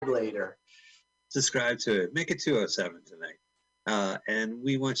later. Subscribe to it. Make it 207 tonight. And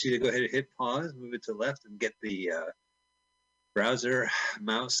we want you to go ahead and hit pause, move it to the left, and get the browser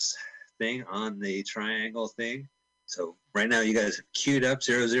mouse thing on the triangle thing. So right now you guys have queued up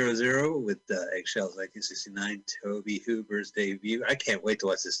 000 with Eggshells 1969, Toby Hooper's debut. I can't wait to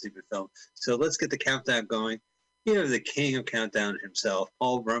watch this stupid film. So let's get the countdown going. You have the king of countdown himself,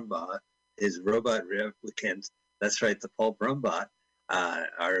 Paul Brumbaugh, his robot replicant. That's right, the Paul Brumbaugh,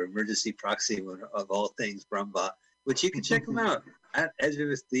 our emergency proxy of all things Brumbaugh, which you can check him out at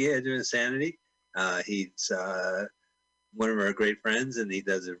the Edge of Insanity. He's one of our great friends, and he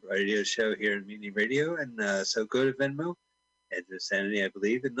does a radio show here in Mutiny Radio. And so go to Venmo, Edge of Insanity, I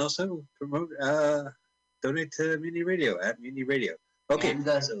believe, and also donate to Mutiny Radio at Mutiny Radio. Okay. And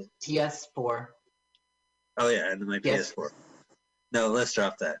the PS4. Oh yeah, and my PS4. No, let's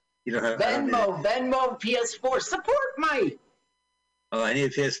drop that. You don't have Venmo, PS4. Support Mike. Oh, I need a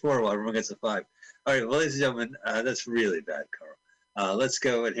PS4 while everyone gets a 5. All right, well, ladies and gentlemen, that's really bad, Carl. Let's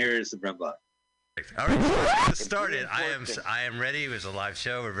go, and here is the Brumbot. All right, let's get started. I am ready. It was a live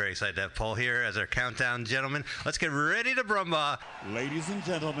show. We're very excited to have Paul here as our countdown gentleman. Let's get ready to Brumbaugh. Ladies and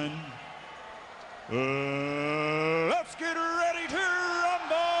gentlemen, let's get ready to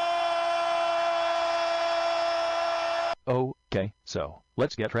rumble! Okay, so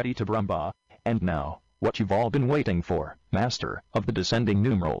let's get ready to Brumbaugh. And now, what you've all been waiting for, master of the descending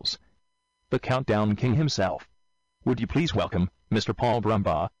numerals, the countdown king himself. Would you please welcome Mr. Paul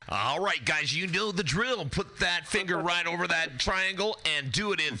Brumbaugh? All right, guys, you know the drill. Put that finger right over that triangle and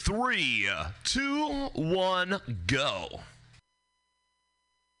do it in 3, 2, 1, go.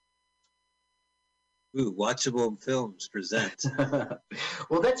 Ooh, Watchable Films present.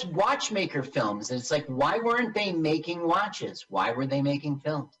 Well, that's Watchmaker Films. And it's like, why weren't they making watches? Why were they making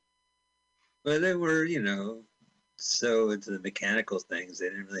films? Well, they were, so into the mechanical things, they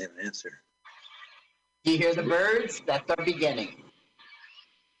didn't really have an answer. You hear the birds? That's our beginning.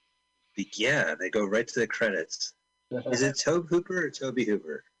 Yeah, they go right to the credits. Is it Tobe Hooper or Toby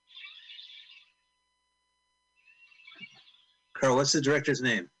Hooper? Carl, what's the director's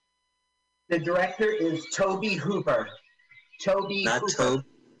name? The director is Toby Hooper. Not Tobe.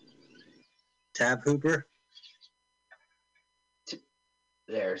 Tab Hooper?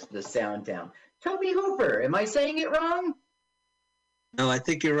 There's the sound down. Toby Hooper. Am I saying it wrong? No, I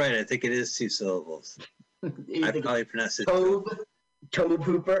think you're right. I think it is 2 syllables. I probably pronounced it Tobe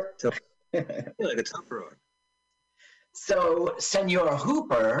Hooper. Like a Tupperware. So Senor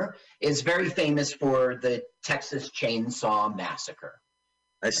Hooper is very famous for the Texas Chainsaw Massacre.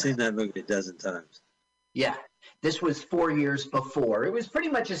 I've seen that movie a dozen times. Yeah. This was 4 years before. It was pretty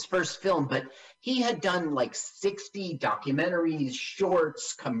much his first film, but he had done like 60 documentaries,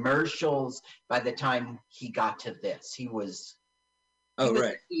 shorts, commercials by the time he got to this. He was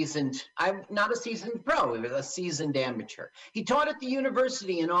right. Seasoned. I'm not a seasoned pro. He was a seasoned amateur. He taught at the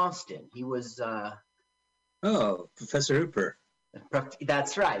university in Austin. He was. Professor Hooper.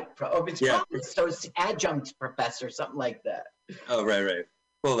 That's right. So it's adjunct professor, something like that. Oh, right.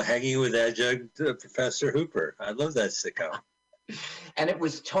 Well, hanging with adjunct Professor Hooper. I love that sitcom. And it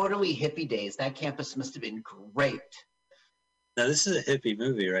was totally hippie days. That campus must have been great. Now, this is a hippie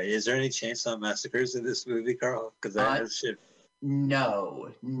movie, right? Is there any chainsaw massacres in this movie, Carl? Because shit. No,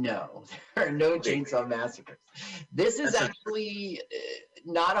 there are no chainsaw massacres. This is actually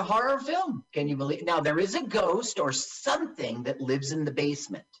not a horror film. Can you believe? Now, there is a ghost or something that lives in the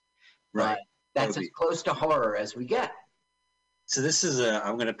basement. Right. That's as close to horror as we get. So this is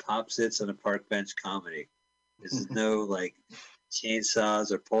I'm going to pop sits on a park bench comedy. This is no, like,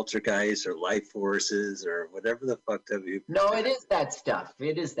 chainsaws or poltergeists or life forces or whatever the fuck W. No, it is that stuff.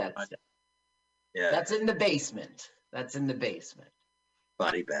 Stuff. Yeah. That's in the basement.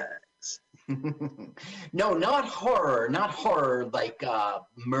 Body bags. No, not horror. Not horror like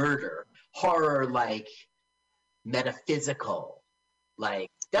murder. Horror like metaphysical. Like,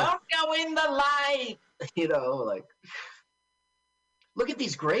 don't go in the light. Like, look at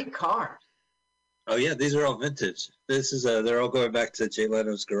these great cars. Oh, yeah, these are all vintage. This is they're all going back to Jay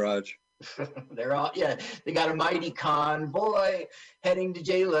Leno's garage. They're all, they got a mighty convoy heading to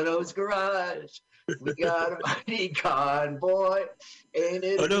Jay Leno's garage. We got a mighty convoy. Ain't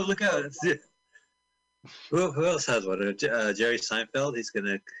it? Oh, no, look out. Who else has one? Jerry Seinfeld.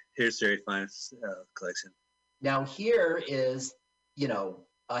 Here's Jerry Seinfeld's collection. Now, here is, a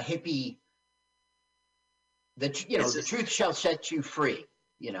hippie. The truth shall set you free,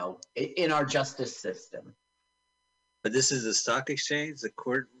 in our justice system. But this is the stock exchange, the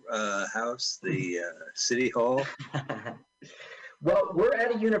court house, the city hall. Well, we're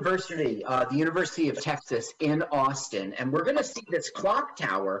at a university, the University of Texas in Austin, and we're going to see this clock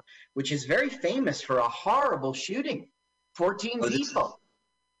tower, which is very famous for a horrible shooting. 14 people.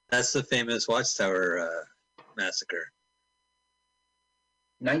 That's the famous Watchtower massacre.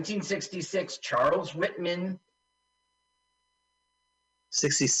 1966, Charles Whitman.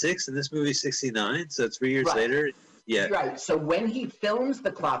 66, and this movie 69, so 3 years Right. later. Yeah. Right. So when he films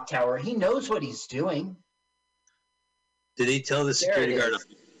the clock tower, he knows what he's doing. Did he tell the security There it guard,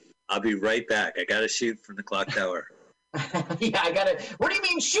 I'll be right back. I got to shoot from the clock tower. Yeah, I got to. What do you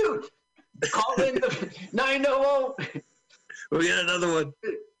mean shoot? Call in the 900. We got another one.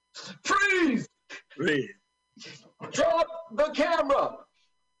 Freeze! Freeze. Drop the camera.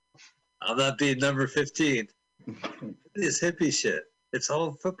 I'm not being number 15. This hippie shit. It's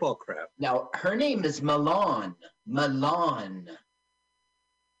all football crap. Now, her name is Milan. Milan.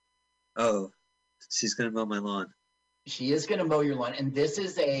 Oh, she's going to mow my lawn. She is going to mow your lawn. And this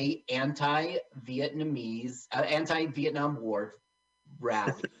is a anti-Vietnam War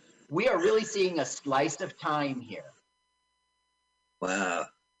rally. We are really seeing a slice of time here. Wow.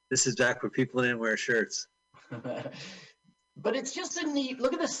 This is back where people didn't wear shirts. But it's just a neat,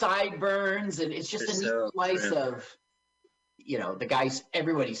 look at the sideburns, and it's just a neat slice of, you know, the guys,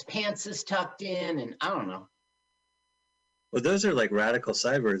 everybody's pants is tucked in, and I don't know. Well, those are like radical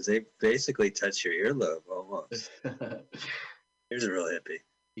sideburns. They basically touch your earlobe almost. Here's a real hippie.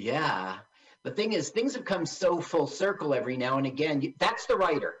 Yeah. The thing is, things have come so full circle every now and again. That's the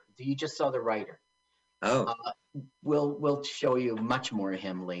writer. You just saw the writer. Oh. We'll show you much more of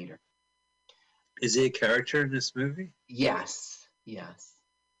him later. Is he a character in this movie? Yes. Yes.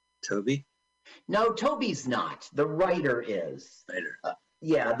 Toby? No, Toby's not. The writer is. Writer.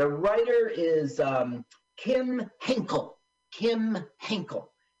 Yeah, the writer is Kim Henkel. Kim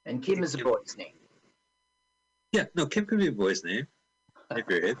Henkel. And Kim is a boy's name. Yeah, no, Kim could be a boy's name. If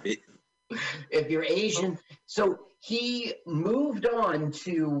you're hippie. If you're Asian. So he moved on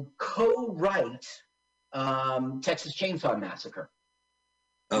to co-write Texas Chainsaw Massacre.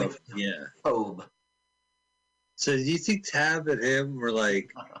 Oh, yeah. Tobe. So do you think Tab and him were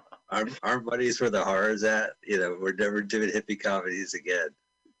like, our buddies where the horror's at? You know, we're never doing hippie comedies again.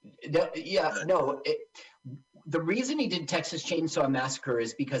 The reason he did Texas Chainsaw Massacre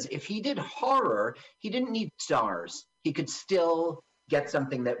is because if he did horror, he didn't need stars. He could still get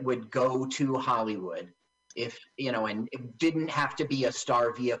something that would go to Hollywood, if you know, and it didn't have to be a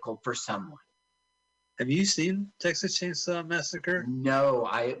star vehicle for someone. Have you seen Texas Chainsaw Massacre? No,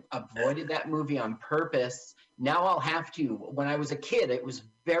 I avoided that movie on purpose. Now I'll have to. When I was a kid, it was a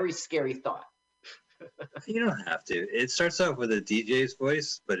very scary thought. You don't have to. It starts off with a DJ's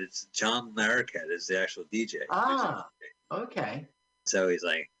voice, but it's John Larroquette is the actual DJ. Ah, okay. So he's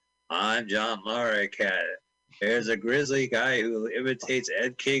like, I'm John Larroquette. There's a grizzly guy who imitates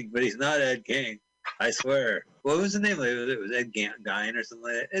Ed King, but he's not Ed King. I swear. What was the name of it? It was Ed Gein or something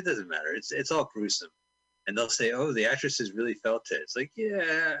like that. It doesn't matter. It's all gruesome. And they'll say, oh, the actresses really felt it. It's like,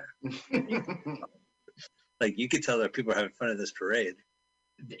 yeah. Like, you could tell that people are having fun at this parade.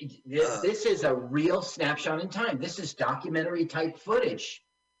 This is a real snapshot in time. This is documentary type footage.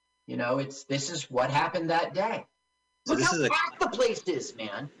 You know, this is what happened that day. So Look how packed the place is,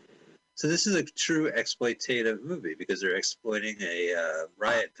 man. So this is a true exploitative movie because they're exploiting a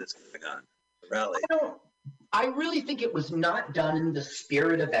riot that's going on, a rally. I really think it was not done in the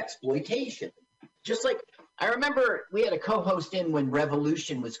spirit of exploitation. Just like, I remember we had a co-host in when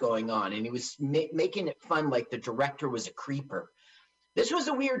Revolution was going on, and he was making it fun like the director was a creeper. This was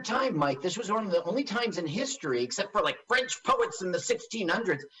a weird time, Mike. This was one of the only times in history, except for like French poets in the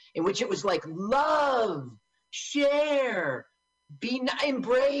 1600s, in which it was like love, share,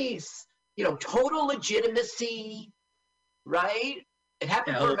 embrace, you know, total legitimacy, right? It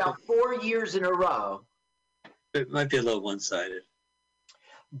happened for about 4 years in a row. It might be a little one-sided.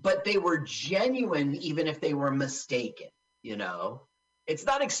 But they were genuine even if they were mistaken, you know? It's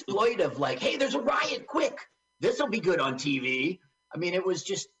not exploitive like, hey, there's a riot, quick. This will be good on TV. I mean, it was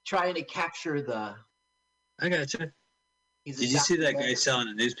just trying to capture the... I got you. Did you see that guy selling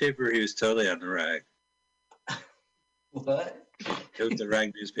a newspaper? He was totally on the rag. What? It was the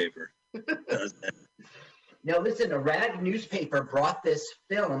rag newspaper. Now, listen, a rag newspaper brought this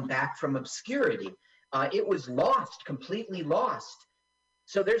film back from obscurity. It was lost, completely lost.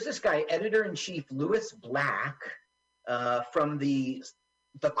 So there's this guy, editor-in-chief Louis Black, from the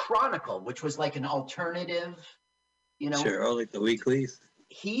Chronicle, which was like an alternative, you know. Sure, oh, like the weeklies.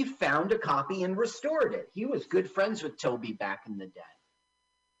 He found a copy and restored it. He was good friends with Toby back in the day.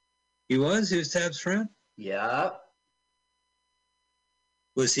 He was? He was Tab's friend? Yeah.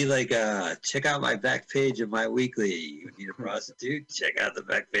 Was he like, check out my back page of my weekly? You need a prostitute? Check out the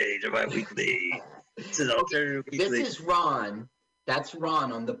back page of my weekly. It's an alternative weekly. This is Ron. That's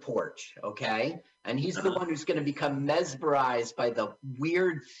Ron on the porch, okay? And he's the one who's going to become mesmerized by the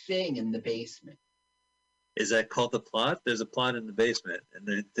weird thing in the basement. Is that called the plot? There's a plot in the basement, and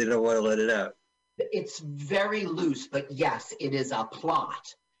they don't want to let it out. It's very loose, but yes, it is a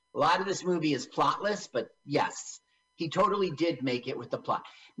plot. A lot of this movie is plotless, but yes, he totally did make it with the plot.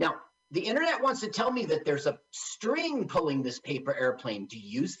 Now, the internet wants to tell me that there's a string pulling this paper airplane. Do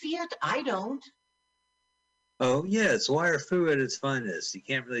you see it? I don't. Oh, yeah, it's wire fu at its finest. You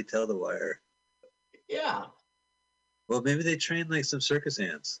can't really tell the wire. Yeah. Well, maybe they train like some circus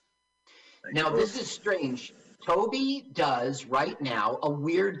ants. Like, Now, this is strange. Toby does right now a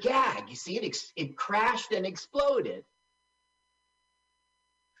weird gag. You see it? It crashed and exploded.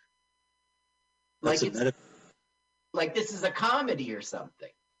 Like like this is a comedy or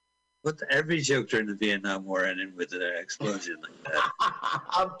something. Every joke during the Vietnam War ended with an explosion like that.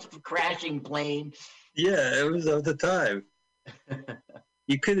 A crashing plane. Yeah, it was of the time.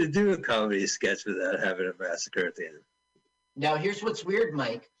 You couldn't do a comedy sketch without having a massacre at the end. Now, here's what's weird,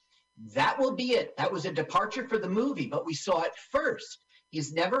 Mike. That will be it. That was a departure for the movie, but we saw it first.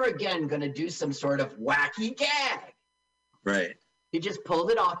 He's never again going to do some sort of wacky gag. Right. He just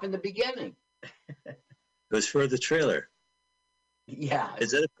pulled it off in the beginning. It was for the trailer. Yeah.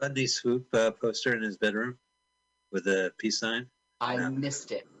 Is that a Bundy Swoop poster in his bedroom with a peace sign? I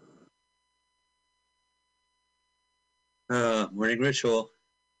missed it. Morning ritual.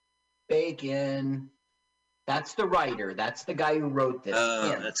 Bacon. That's the writer. That's the guy who wrote this.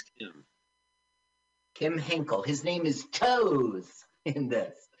 Kim. That's Kim. Kim Henkel. His name is Toes in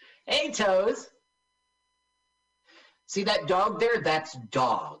this. Hey, Toes. See that dog there? That's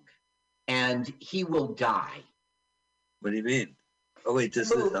Dog. And he will die. What do you mean? Oh, wait,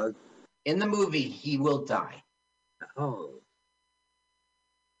 this is the dog? In the movie, he will die. Oh.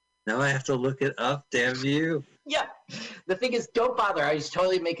 Now I have to look it up, damn you. Yeah. The thing is, don't bother. I was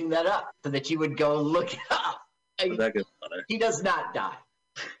totally making that up so that you would go look it up. I'm not going to bother. He does not die.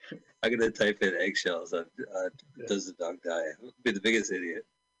 I'm going to type in eggshells on does the dog die? I'll be the biggest idiot.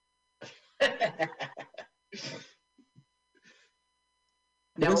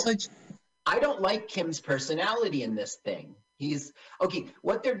 Now, I don't like Kim's personality in this thing. He's okay.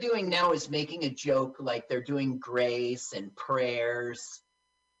 What they're doing now is making a joke like they're doing grace and prayers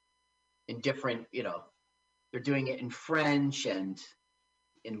in different, they're doing it in French and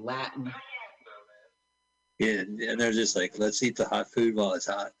in Latin. Yeah, and they're just like, let's eat the hot food while it's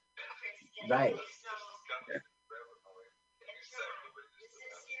hot. Right. Yeah.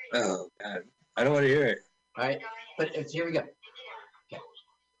 Oh, God. I don't want to hear it. All right. But here we go. Okay.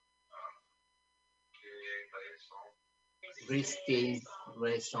 Christine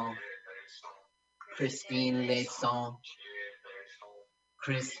Lesson. Christine Lesson.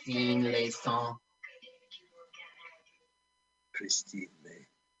 Christine Lesson. Christine.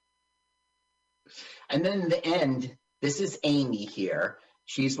 And then in the end, this is Amy here.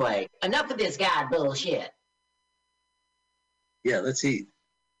 She's like, enough of this guy bullshit. Yeah, let's eat.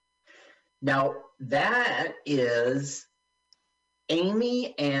 Now, that is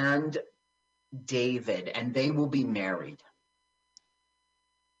Amy and David, and they will be married.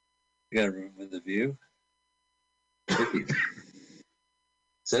 You got a room with a view? Is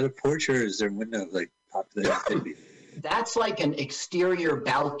that a porch or is there a window like popped there? That's like an exterior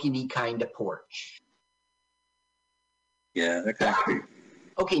balcony kind of porch. Yeah, they're kind of creepy.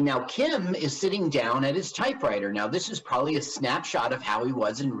 Okay, now Kim is sitting down at his typewriter. Now, this is probably a snapshot of how he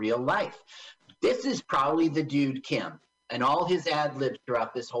was in real life. This is probably the dude Kim and all his ad-libs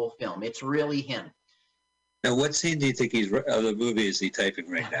throughout this whole film. It's really him. Now, what scene do you think of the movie is he typing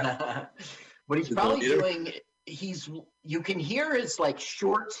right now? What he's probably doing, you can hear his like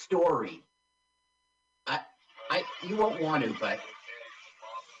short story. You won't want to, but.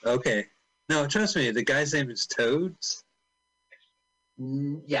 Okay. No, trust me, the guy's name is Toads.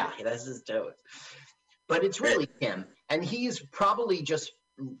 Yeah, that's his Toads. But it's really him. And he's probably just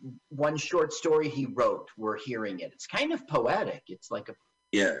one short story he wrote. We're hearing it. It's kind of poetic. It's like a.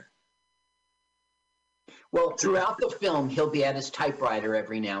 Yeah. Well, throughout the film, he'll be at his typewriter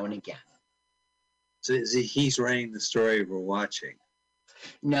every now and again. So he's writing the story we're watching.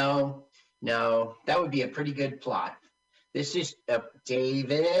 No, that would be a pretty good plot. This is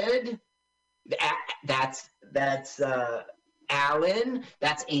David. That's Alan.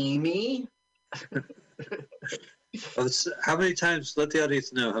 That's Amy. How many times? Let the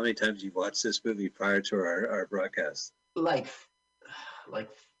audience know how many times you've watched this movie prior to our broadcast. Like like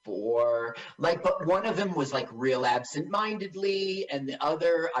 4. Like, but one of them was like real absent-mindedly, and the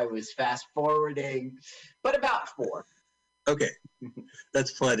other I was fast-forwarding, but about 4. Okay,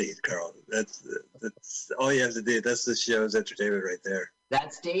 that's plenty, Carl. That's all you have to do. That's the show's entertainment right there.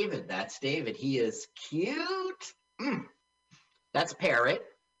 That's David. That's David. He is cute. That's Parrot.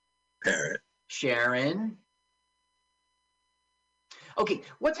 Parrot. Sharon. Okay,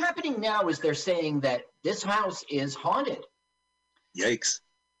 what's happening now is they're saying that this house is haunted. Yikes.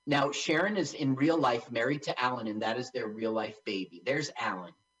 Now, Sharon is in real life married to Alan, and that is their real life baby. There's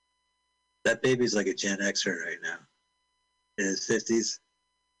Alan. That baby's like a Gen Xer right now. In his 50s.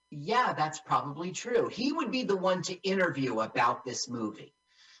 Yeah, that's probably true. He would be the one to interview about this movie.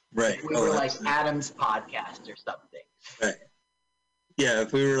 Right. If we were like Adam's podcast or something. Right. Yeah,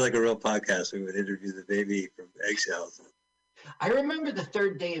 if we were like a real podcast, we would interview the baby from Eggshells. I remember the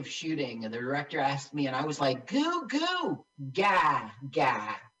 3rd day of shooting, and the director asked me, and I was like, goo, goo, gah,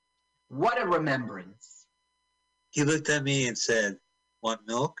 gah. What a remembrance. He looked at me and said, want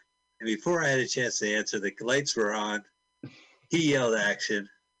milk? And before I had a chance to answer, the lights were on. He yelled action.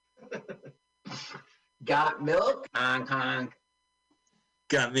 Got milk? Honk, honk.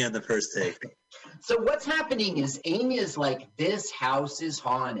 Got me on the first take. So what's happening is Amy is like, this house is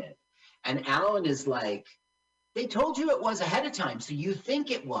haunted. And Alan is like, they told you it was ahead of time, so you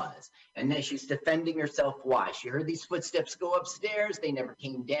think it was. And then she's defending herself. Why? She heard these footsteps go upstairs. They never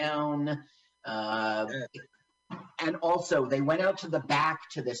came down. And also, they went out to the back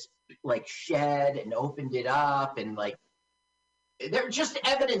to this like shed and opened it up. And like, they're just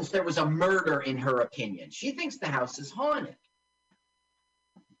evidence there was a murder in her opinion. She thinks the house is haunted.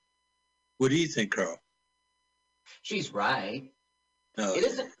 What do you think, Carl? She's right. No.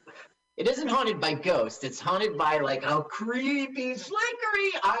 It isn't haunted by ghosts. It's haunted by like a creepy,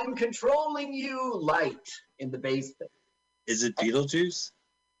 flickery, I'm controlling you light in the basement. Is it Beetlejuice?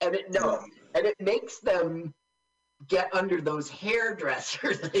 And it makes them get under those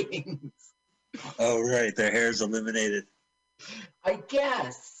hairdresser things. Oh, right. Their hair's eliminated. I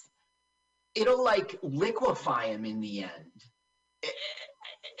guess it'll like liquefy them in the end.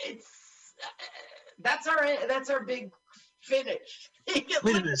 That's our big finish. Wait a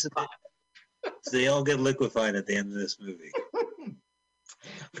minute. So they all get liquefied at the end of this movie.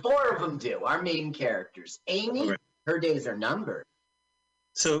 4 of them do. Our main characters. Amy, right. Her days are numbered.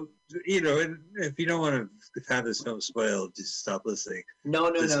 So, if you don't want to have this film spoiled, just stop listening.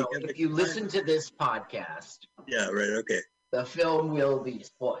 No. If you listen to this podcast. Yeah, right, okay. The film will be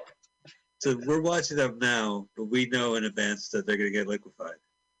spoiled. So we're watching them now, but we know in advance that they're going to get liquefied.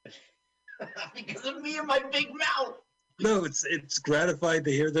 Because of me and my big mouth. No, it's gratifying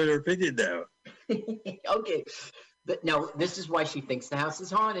to hear their opinion now. Okay. But no, this is why she thinks the house is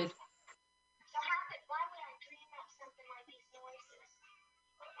haunted. So why would I dream up something like these noises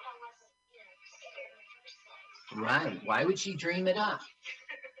if I wasn't, scared in the first place? Right. Why would she dream it up?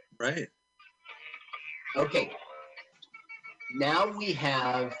 Right. Okay. Now we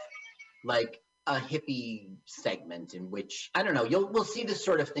have like a hippie segment in which, I don't know, we'll see this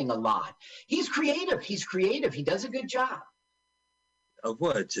sort of thing a lot. He's creative. He does a good job. Of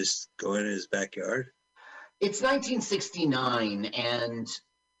what? Just go in his backyard? It's 1969, and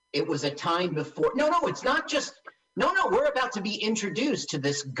it was a time before. No, it's not just. No, we're about to be introduced to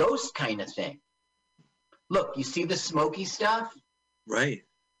this ghost kind of thing. Look, you see the smoky stuff? Right.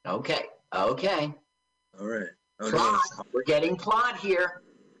 Okay. All right. Oh, plot. No, we're getting plot here.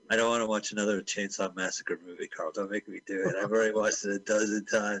 I don't want to watch another Chainsaw Massacre movie, Carl. Don't make me do it. I've already watched it a dozen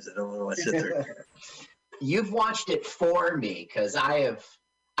times. I don't want to watch it there. You've watched it for me, because I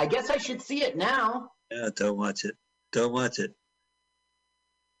guess I should see it now. Yeah, don't watch it. Don't watch it.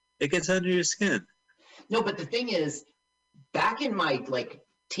 It gets under your skin. No, but the thing is, back in my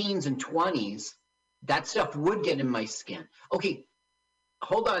teens and 20s, that stuff would get in my skin. Okay,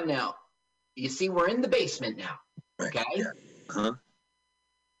 hold on now. You see, we're in the basement now. Right. Okay? Yeah. Uh-huh.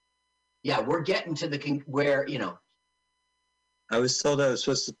 Yeah, we're getting to where. I was told I was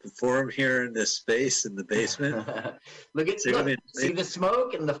supposed to perform here in this space in the basement. See the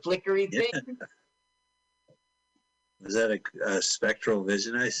smoke and the flickery thing? Is that a spectral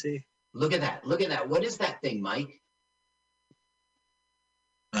vision I see? Look at that. What is that thing, Mike?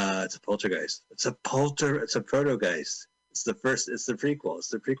 It's a poltergeist. It's a protogeist. It's the prequel. It's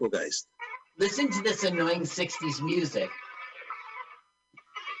the prequel geist. Listen to this annoying 60s music.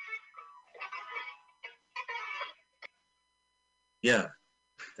 Yeah.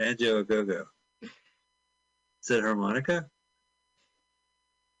 Banjo a go-go. Is it harmonica?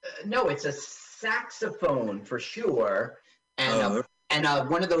 No, it's a saxophone for sure. And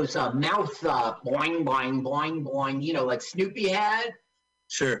one of those mouth boing, boing, boing, boing, like Snoopy had.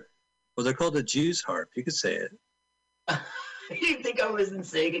 Sure. Well, they're called the Jews harp. You could say it. You think I wasn't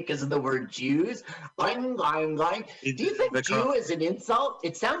saying it because of the word Jews? Boing, boing, boing. Do you think Jew is an insult?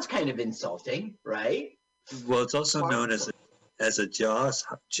 It sounds kind of insulting, right? Well, it's also known as a jaw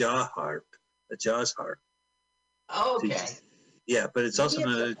harp. A jaws harp. Okay. Yeah, but it's also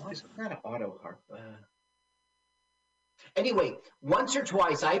known as not an auto harp. Anyway, once or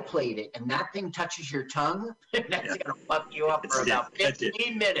twice I played it, and that thing touches your tongue, and that's gonna fuck you up for about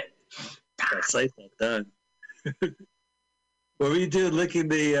 15 minutes. That's like that done. What were you doing licking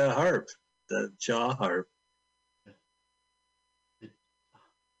the harp, the jaw harp?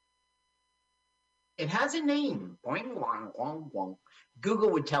 It has a name. Boing, wong, wong, wong.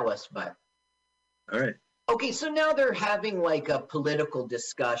 Google would tell us, but. All right. Okay, so now they're having like a political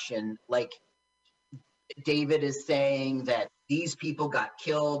discussion. Like David is saying that these people got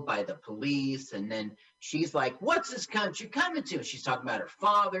killed by the police, and then she's like, "What's this country coming to?" She's talking about her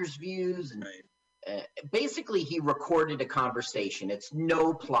father's views, and basically he recorded a conversation. It's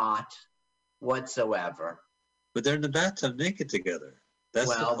no plot whatsoever. But they're in the bathtub naked together. That's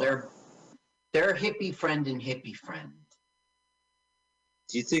well, they're hippie friend and hippie friend.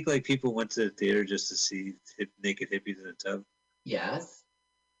 Do you think like people went to the theater just to see naked hippies in a tub? Yes.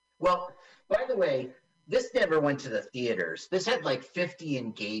 Well, by the way, this never went to the theaters. This had like 50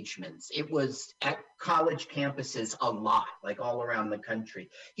 engagements. It was at college campuses a lot, like all around the country.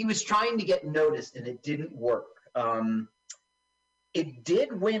 He was trying to get noticed, and it didn't work. It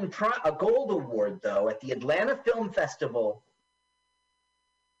did win a gold award, though, at the Atlanta Film Festival.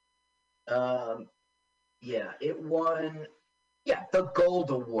 Yeah, it won... Yeah, the Gold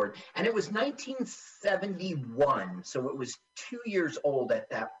Award. And it was 1971, so it was 2 years old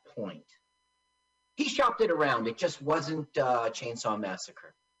at that point. He shopped it around. It just wasn't Chainsaw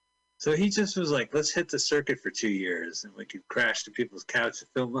Massacre. So he just was like, let's hit the circuit for 2 years, and we could crash to people's couches,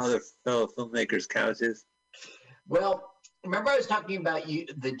 film other fellow filmmakers' couches. Well, remember I was talking about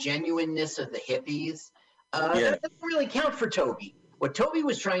the genuineness of the hippies? Yeah. That doesn't really count for Toby. What Toby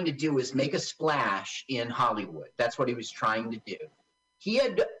was trying to do is make a splash in Hollywood. That's what he was trying to do. He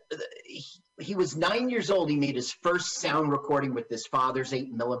was 9 years old. He made his first sound recording with his father's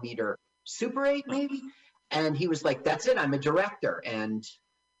 8mm Super 8, maybe. And he was like, that's it. I'm a director. And,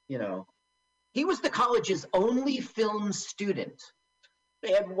 you know, he was the college's only film student.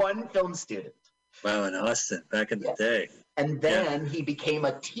 They had one film student. Wow, in Austin, back in the day. And then he became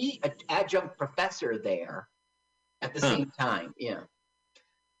an adjunct professor there at the same time. Yeah.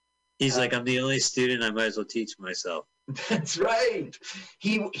 He's like, I'm the only student. I might as well teach myself. That's right.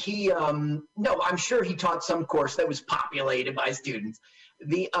 No, I'm sure he taught some course that was populated by students.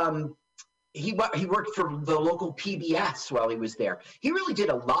 He worked for the local PBS while he was there. He really did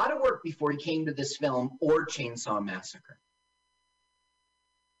a lot of work before he came to this film or Chainsaw Massacre.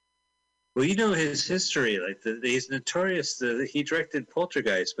 Well, you know his history. Like he's notorious. He directed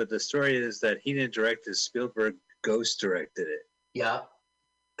Poltergeist, but the story is that he didn't direct it. Spielberg ghost directed it. Yeah.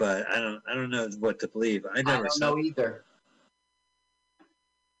 But I don't know what to believe. I don't know either.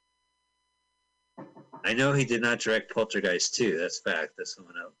 I know he did not direct Poltergeist 2. That's fact. That's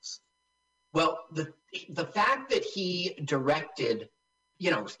someone else. Well, the fact that he directed,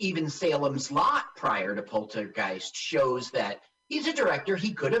 even Salem's Lot prior to Poltergeist shows that he's a director.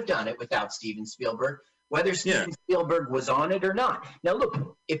 He could have done it without Steven Spielberg, whether Steven Spielberg was on it or not. Now,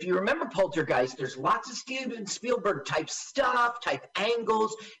 look, if you remember Poltergeist, there's lots of Steven Spielberg type stuff, type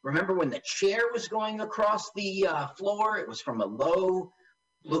angles. Remember when the chair was going across the floor? It was from a low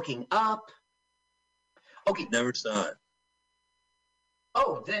looking up. Okay. Never saw it.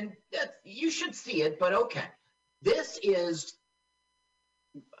 Oh, then you should see it, but okay. This is...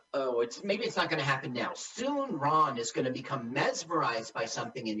 maybe it's not going to happen now. Soon Ron is going to become mesmerized by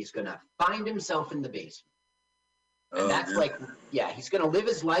something, and he's going to find himself in the basement. And he's going to live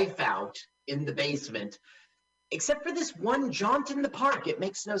his life out in the basement, except for this one jaunt in the park. It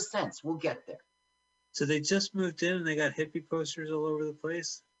makes no sense. We'll get there. So they just moved in and they got hippie posters all over the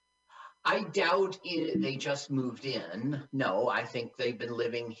place? I doubt they just moved in. No, I think they've been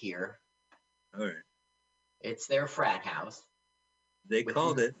living here. All right. It's their frat house. They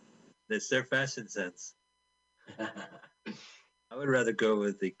called it. It's their fashion sense. I would rather go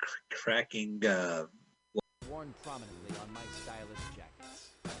with the cracking... worn prominently on my stylish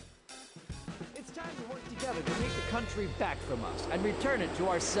jackets. It's time to work together to take the country back from us and return it to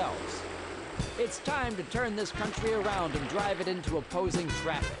ourselves. It's time to turn this country around and drive it into opposing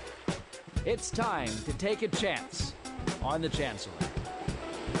traffic. It's time to take a chance on the Chancellor.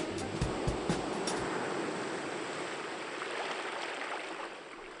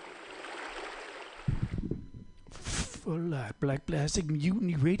 for life. Black Plastic,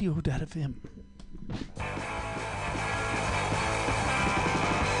 MutinyRadio.fm.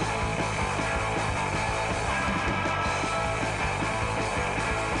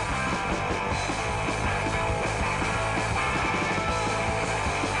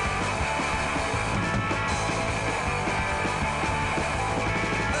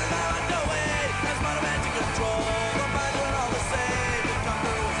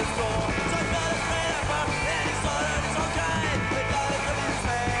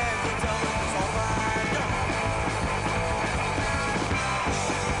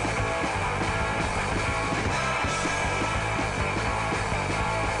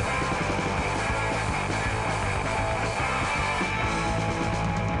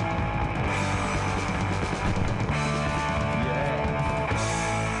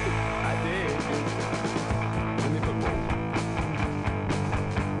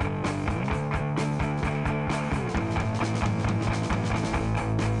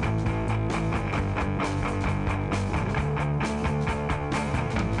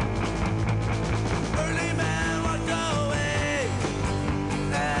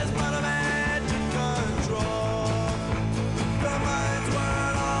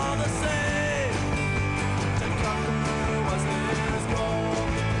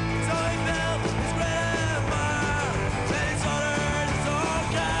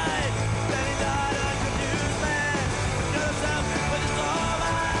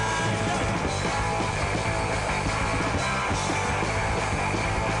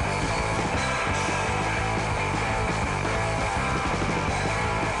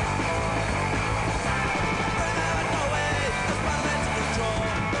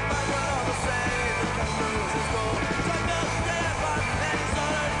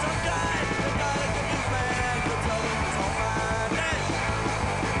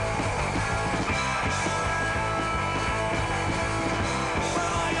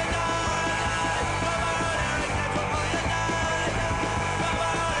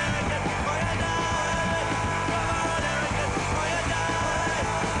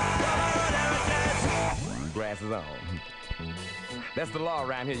 Glasses on. That's the law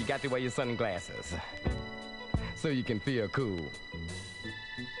around here. You got to wear your sunglasses so you can feel cool.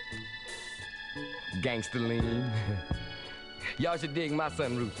 Gangster lean. Y'all should dig my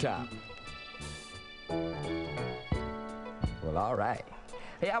sunroof top. Well, all right.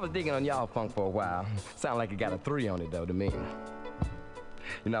 Hey, I was digging on y'all funk for a while. Sound like it got a 3 on it, though, to me.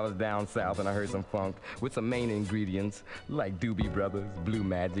 You know, I was down south and I heard some funk with some main ingredients like Doobie Brothers, Blue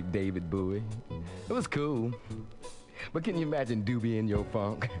Magic, David Bowie. It was cool. But can you imagine Doobie in your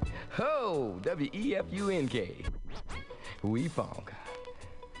funk? Ho! W-E-F-U-N-K. We funk.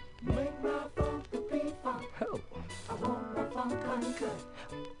 Make my funk the P-funk. Ho! I want my funk uncut.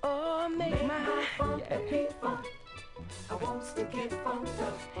 Oh, make my funk the P-funk. I want to get funked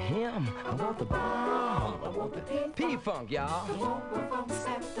up. Him. I want the bomb. I want the P-funk, y'all. I want my funk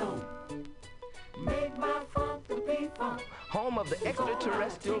stepped on. Make my funk the P-funk. Home of the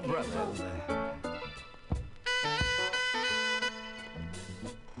extraterrestrial brothers.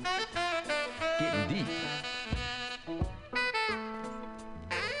 Getting deep.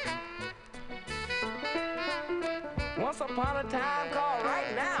 Once upon a time called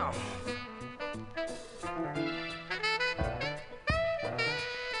right now.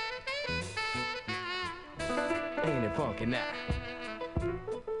 Ain't it funky now?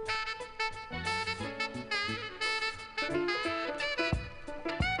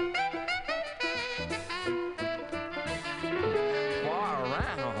 Far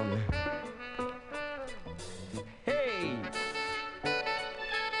around. Hey!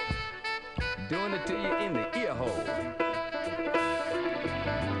 Doing it to you in the ear hole.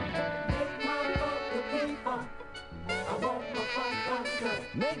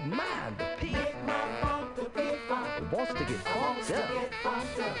 Make mine the P. Make my funk the P-funk. It wants to get funked up.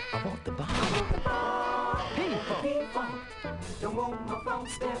 I want the bomb. P-funk. P-funk. Don't want my funk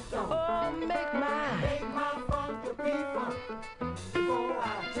stepped on. Oh, make mine. Make my funk the P-funk. Before I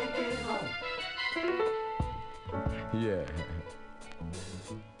take it home. Yeah.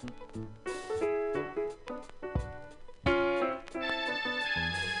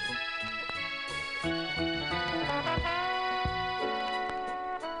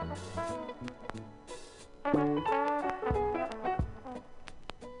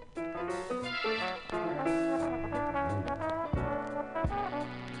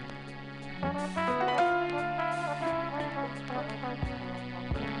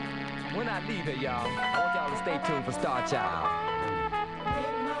 When I leave here, y'all, I want y'all to stay tuned for Star Child.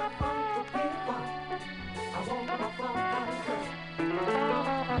 Make my funk the P-funk. I want my funk uncut.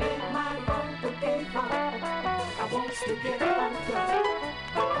 Make my funk the P-funk. I want wants to get funked up.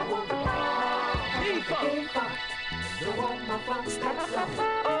 I want the P-Funk. Don't want my funk stepped up.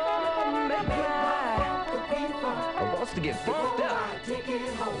 Oh, make Make my my funk the P-Funk. I wants to get funked Before up. I take it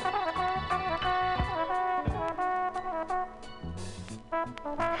home.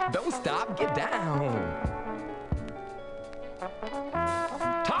 Don't stop, get down.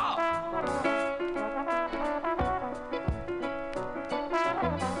 Talk.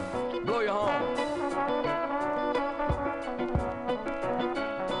 Blow your horn.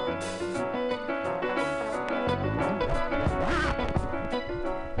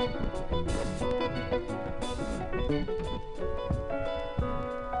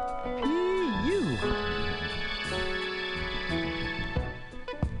 You.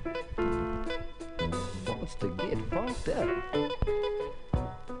 Wants to get funked up.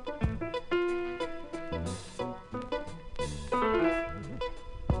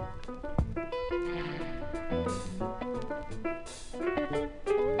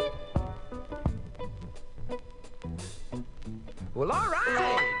 Well, all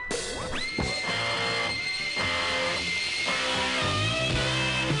right.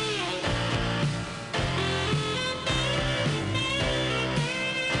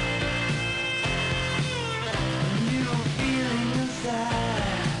 New feeling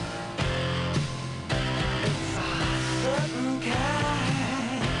inside. It's a certain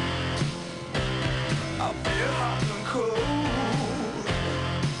kind. I feel hot and cold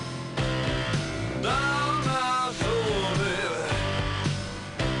down my soul, baby.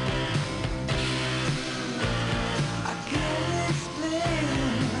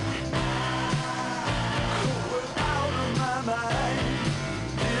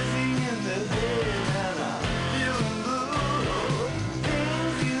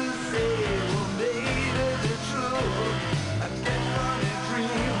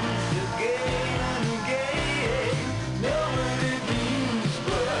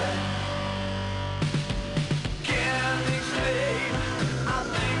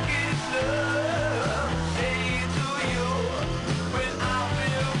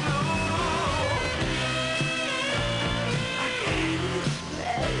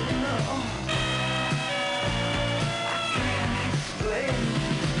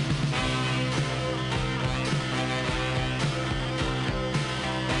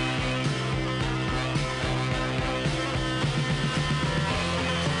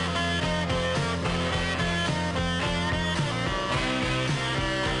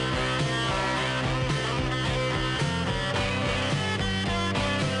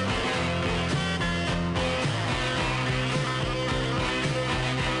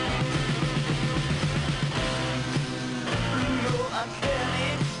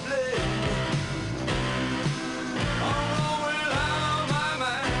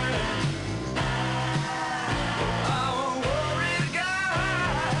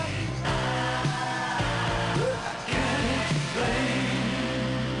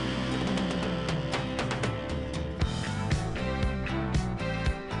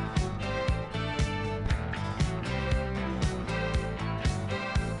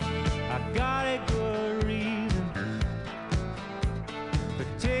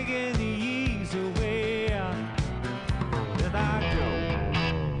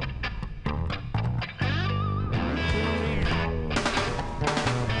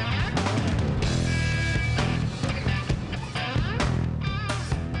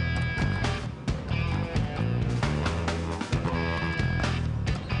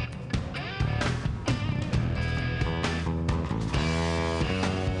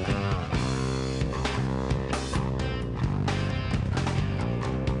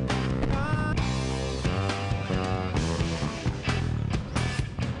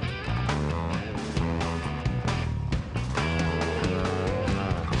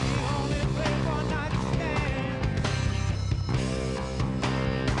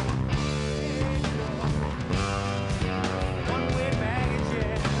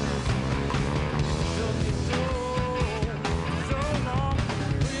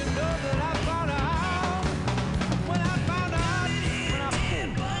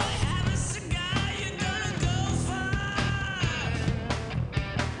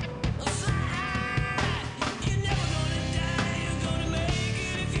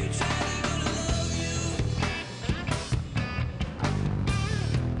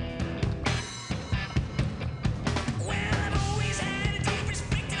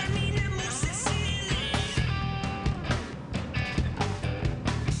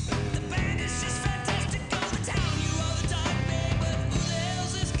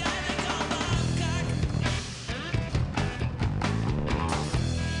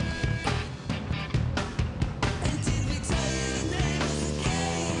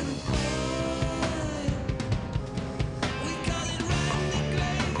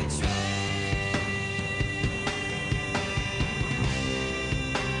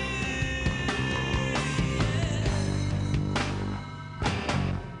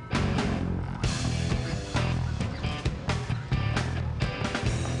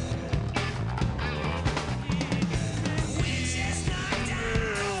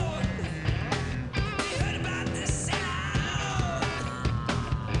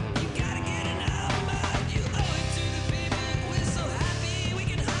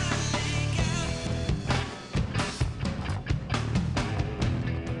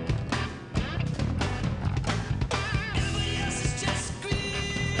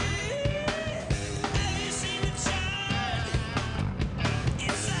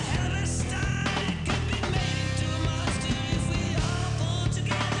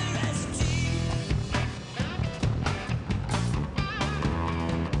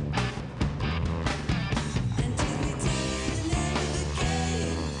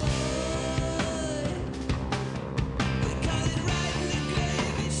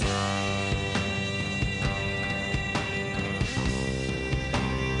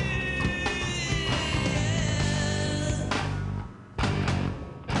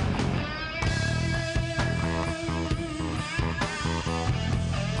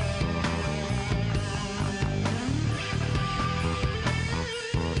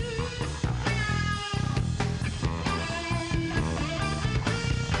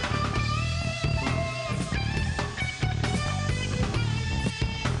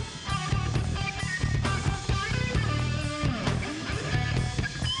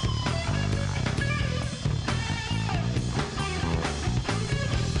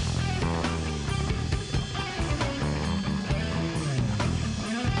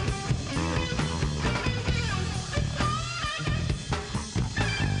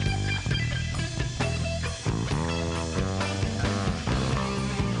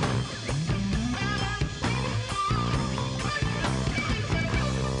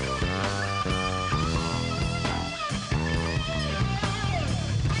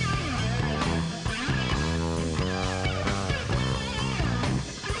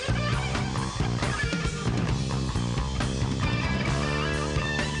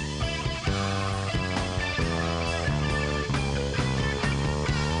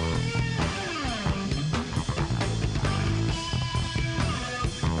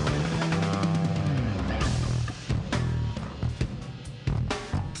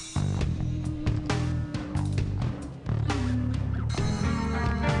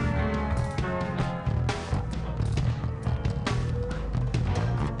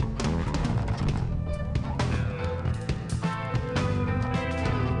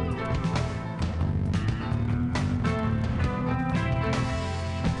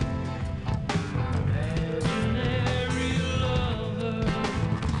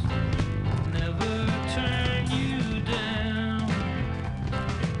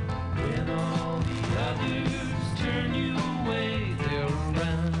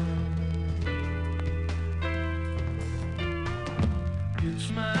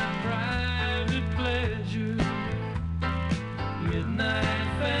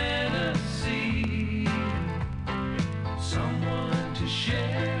 to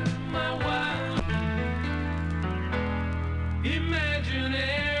share my wild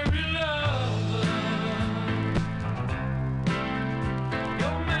imaginary lover.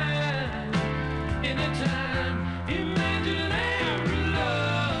 You're mine anytime, imaginary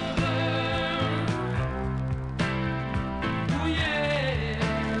lover. Oh yeah.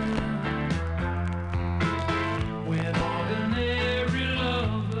 When ordinary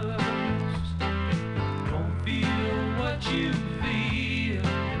lovers don't feel what you feel,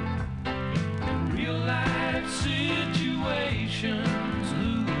 real life situations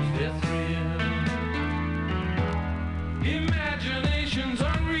lose their thrill. Imagination's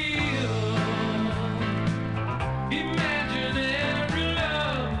unreal. Imaginary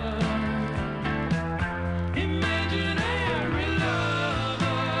lover. Imaginary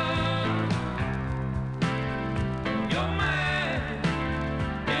lover. You're mine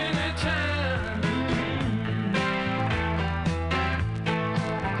anytime.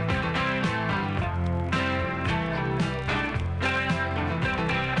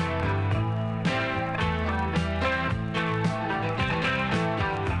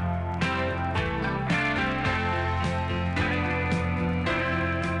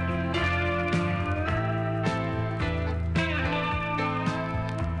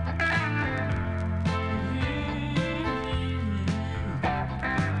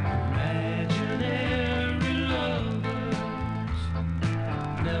 Imaginary lovers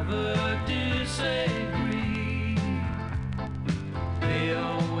never disagree. They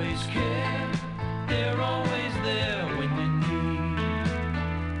always care. They're always there when you need.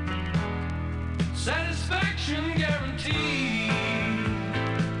 Satisfaction guaranteed.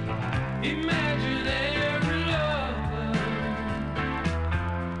 Imaginary lover.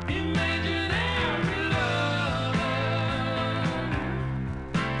 Imaginary lover.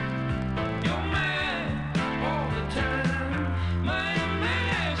 You're mine all the time, my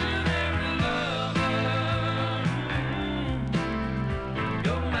imaginary lover.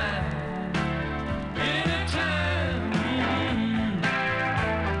 You're mine anytime.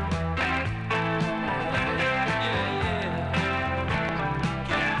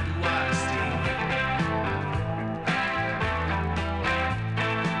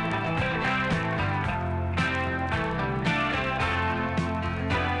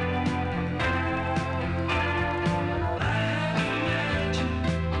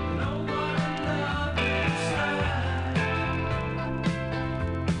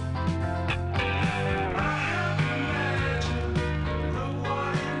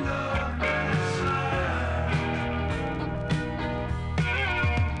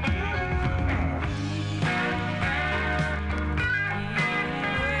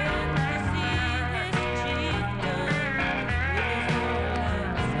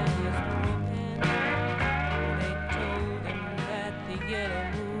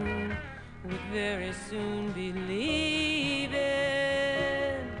 Very soon be leaving.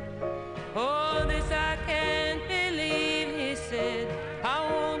 Oh, this I can't believe, he said. I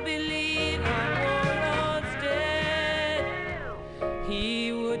won't believe my warlord's dead.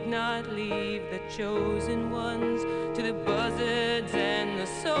 He would not leave the chosen ones to the buzzards and the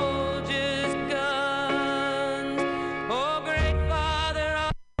soldiers' guns. Oh, great Father,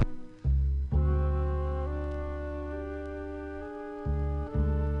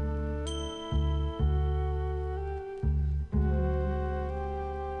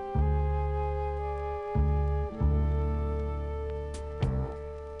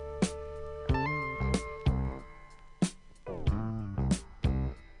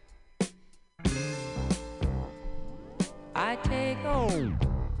 I take home.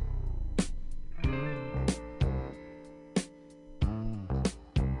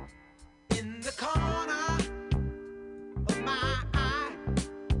 In the corner of my eye,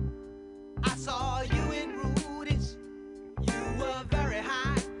 I saw you in Rudy's. You were very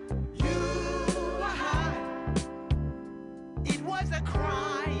high. You were high. It was a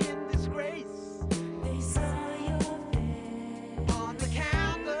crying disgrace. They saw your face on the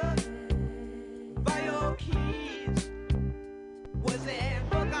counter by your keys. Was there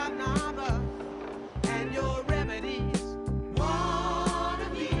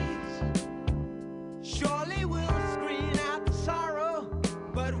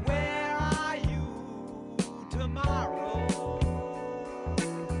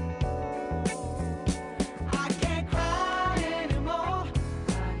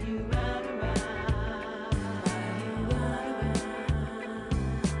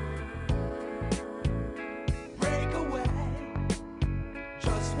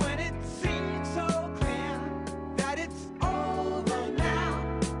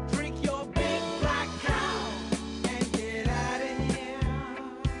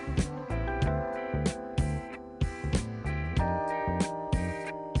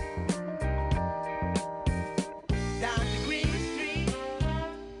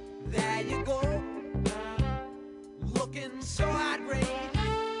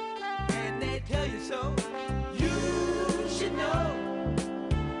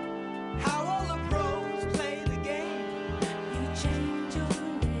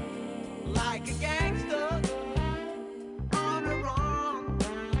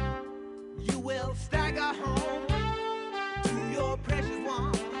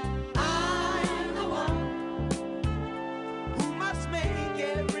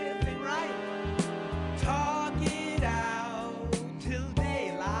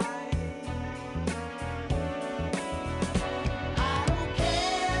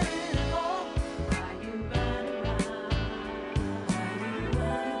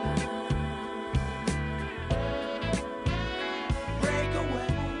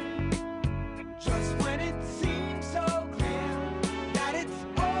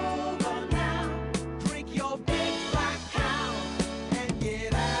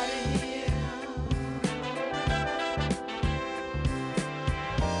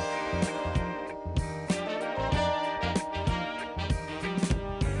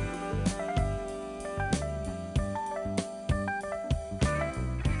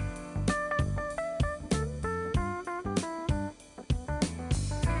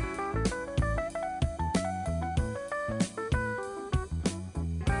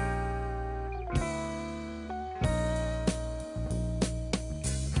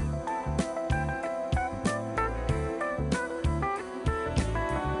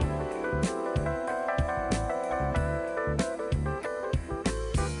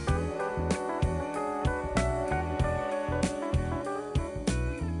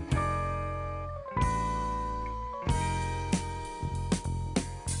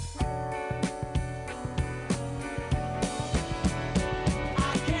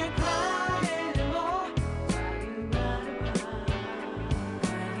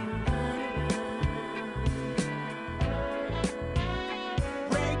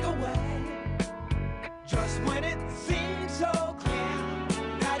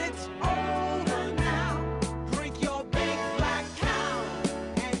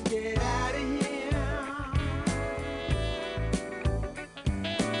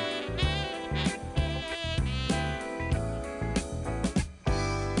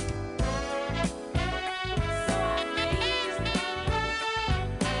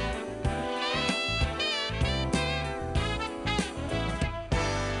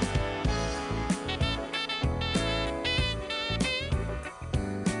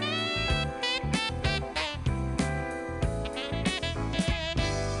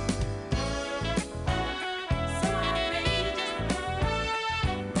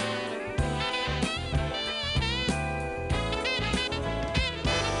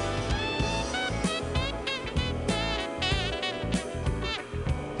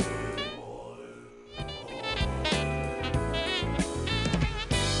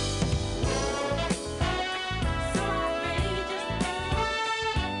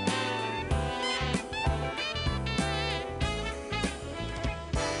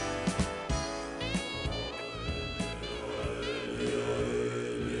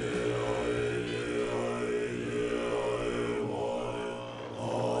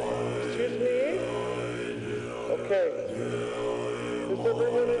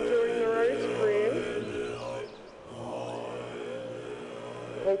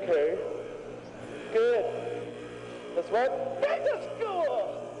Okay. Good. Let's work. Back to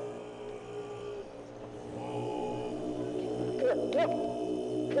school!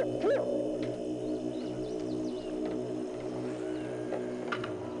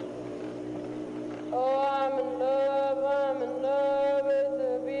 Oh, I'm in love with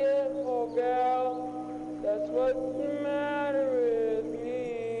a beautiful girl. That's what's the matter with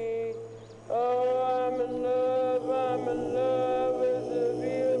me. Oh, I'm in love with a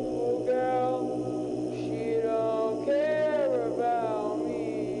beautiful girl. She don't care about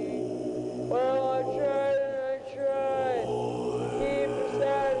me. Well, I tried and I tried to keep her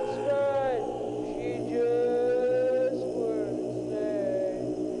satisfied. She just wouldn't stay.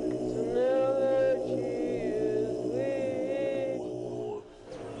 So now that she is leaving,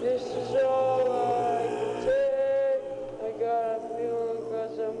 this is all I can take. I got a feeling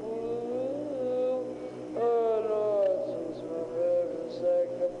 'cause I'm blue. Oh Lord, since my baby said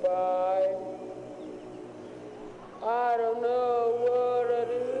goodbye, I don't know what I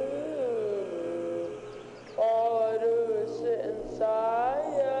do. All I do is sit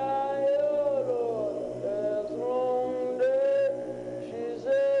inside. Oh Lord, there's a long day. She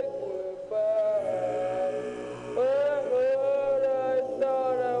said goodbye. But Lord, I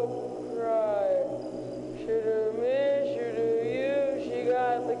thought I would cry. Should me, should you? She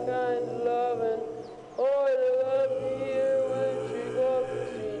got the kind of loving. Oh, I love to hear when she goes to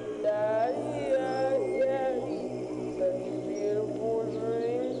see daddy. Yes, such a beautiful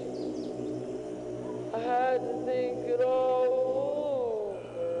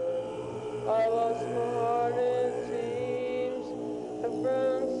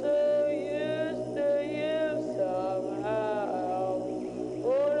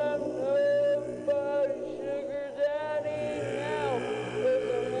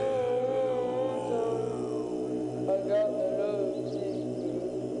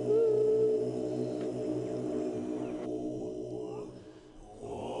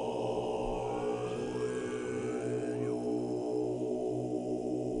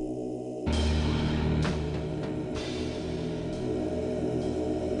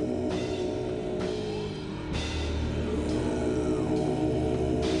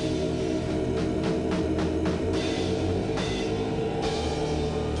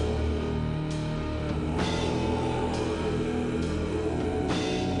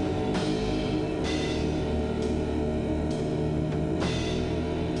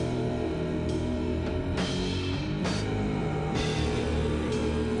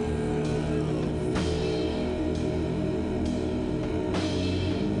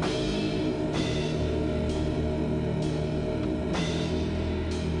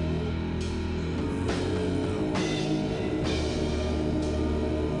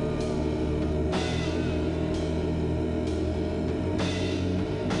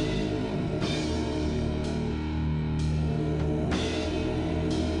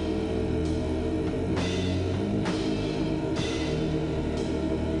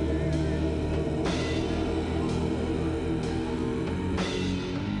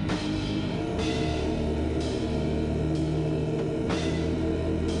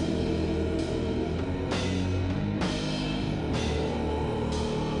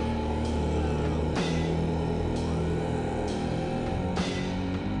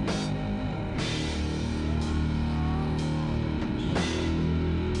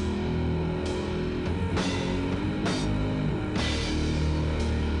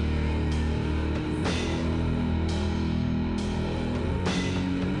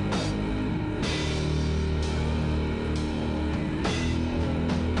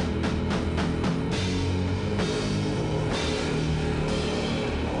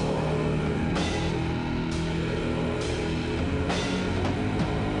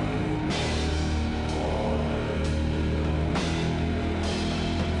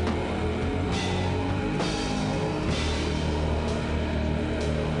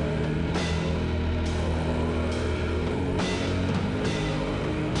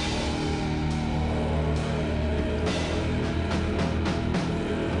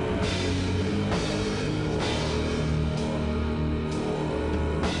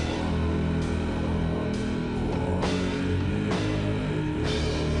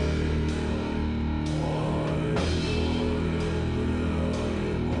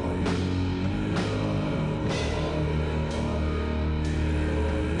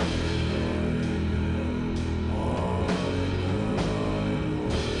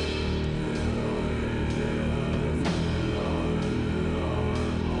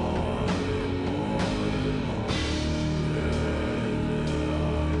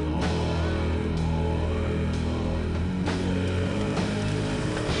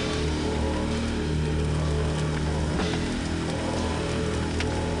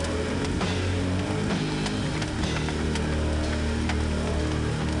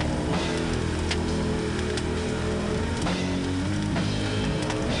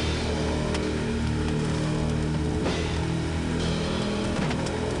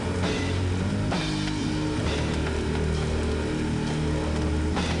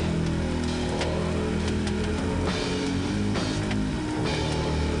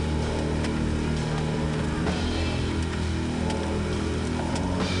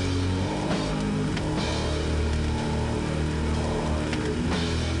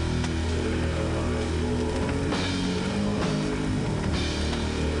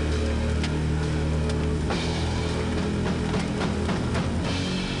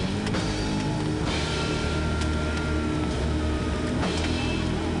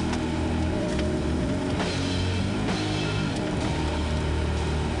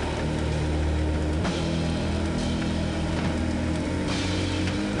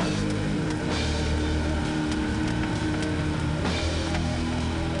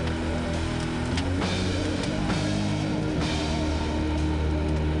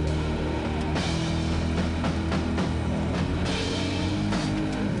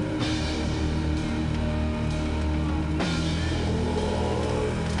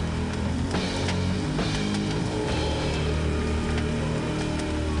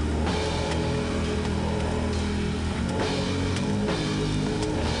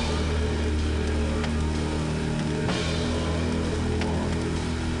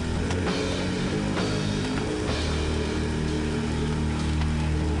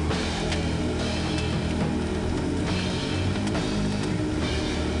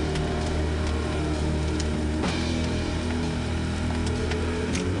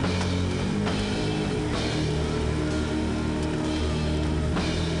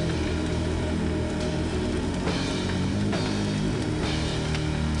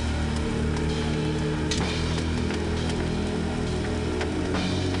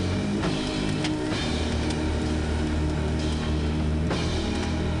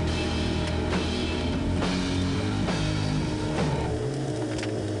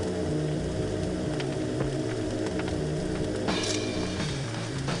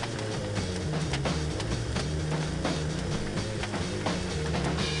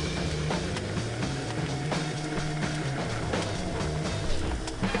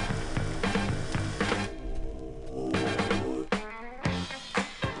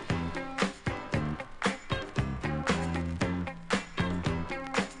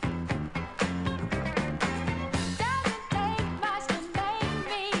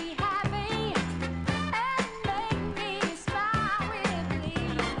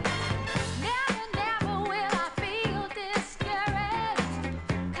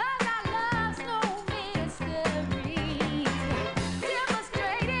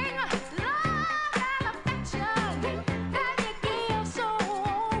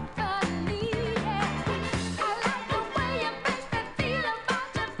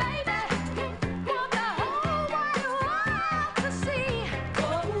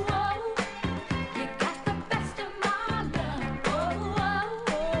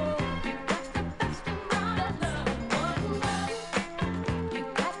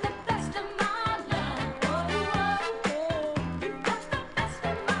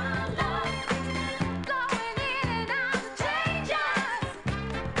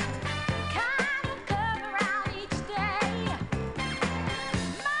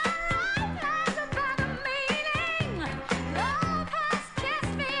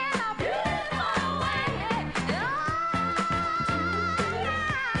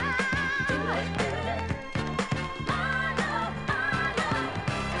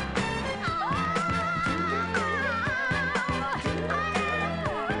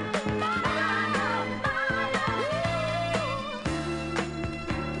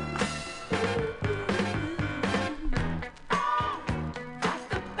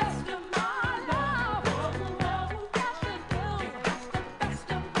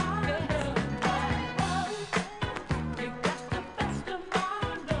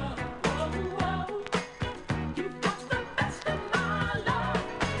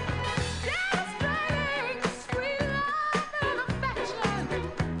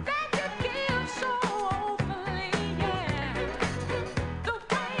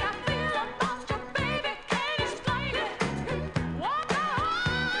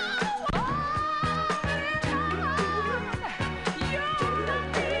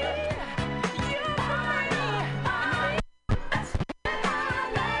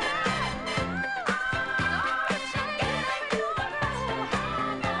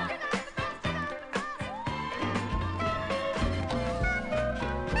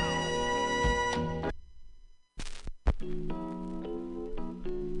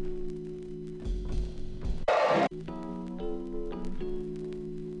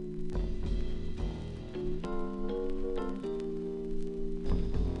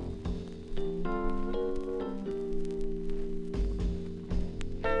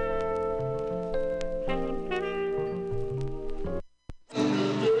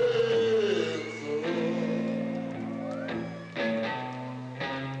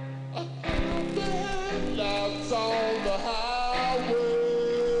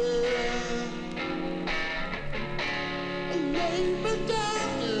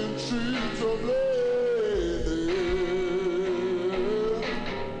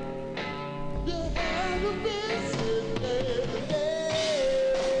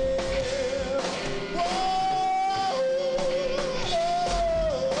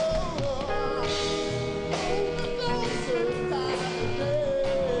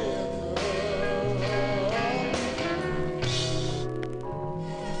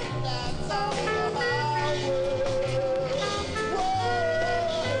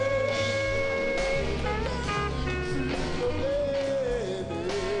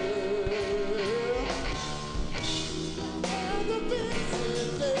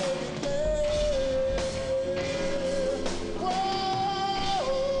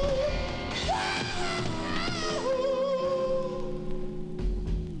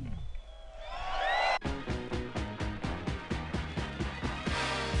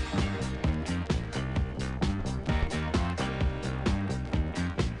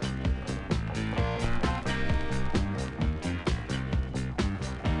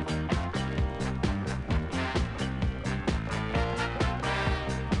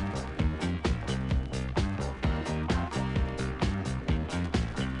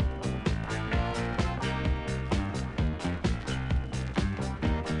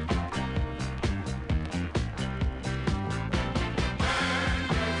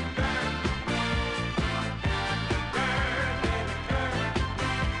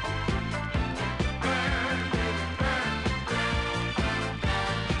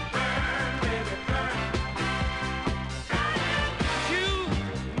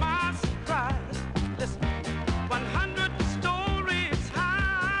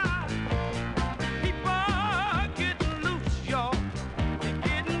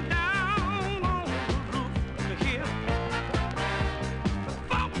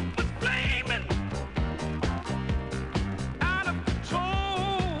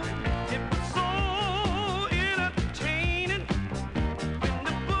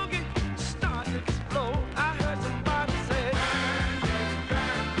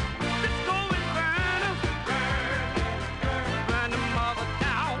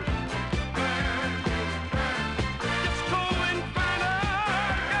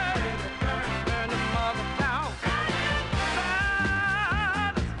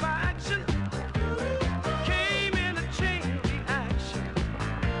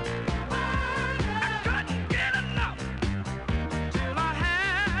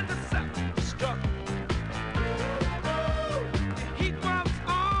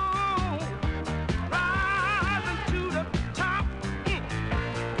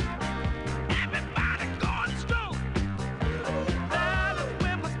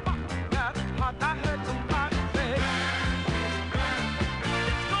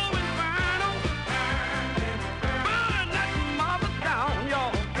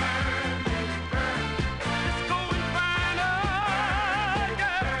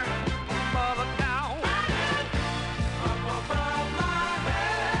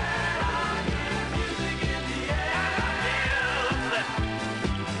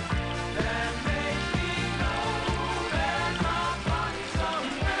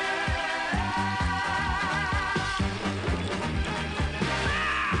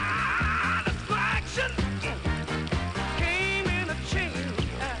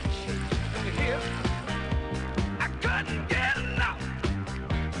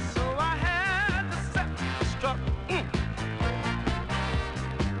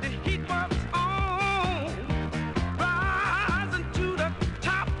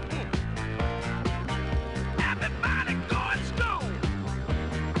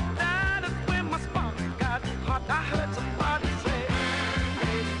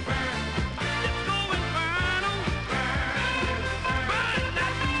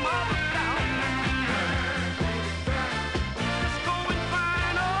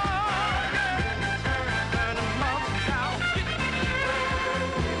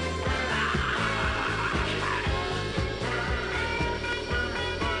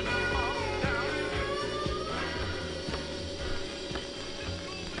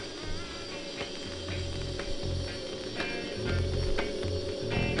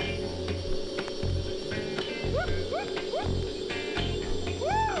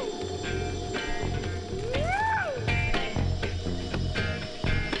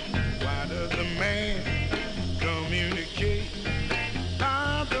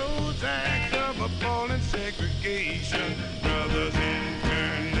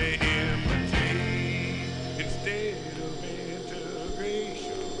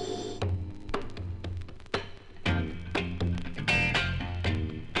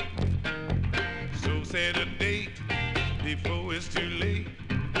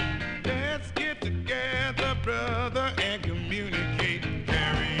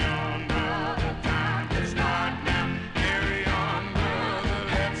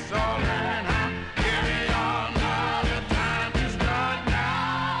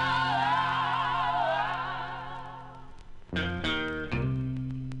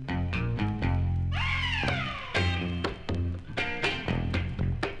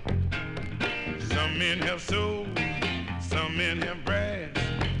have soul, some men have brass,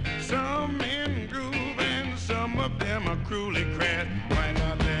 some men groove, and some of them are cruelly crass. Why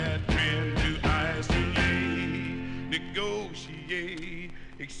not that trend to isolate, negotiate,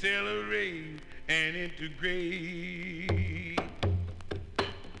 accelerate, and integrate?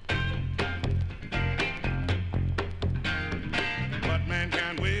 But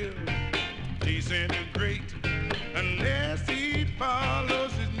mankind will disintegrate unless he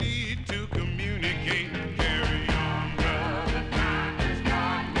follows his need to communicate. Carry on, brother, time is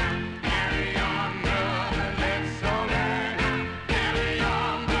gone now. Carry on, brother, let's all learn. Carry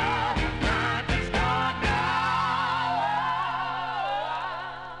on, brother, time is gone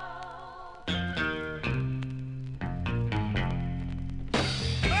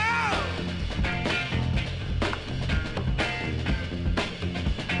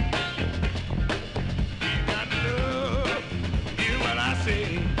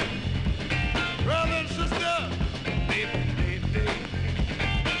say, brother and sister,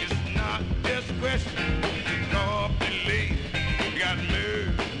 it's not just a question of delay. We got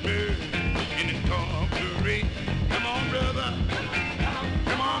murder and incorporate. Come on, brother.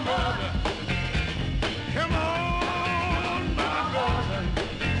 Come on, brother. Come on, my brother.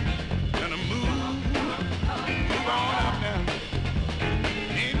 Gonna move on up now.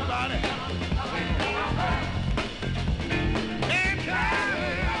 Anybody?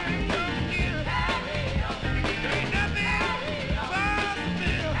 Ain't nothing but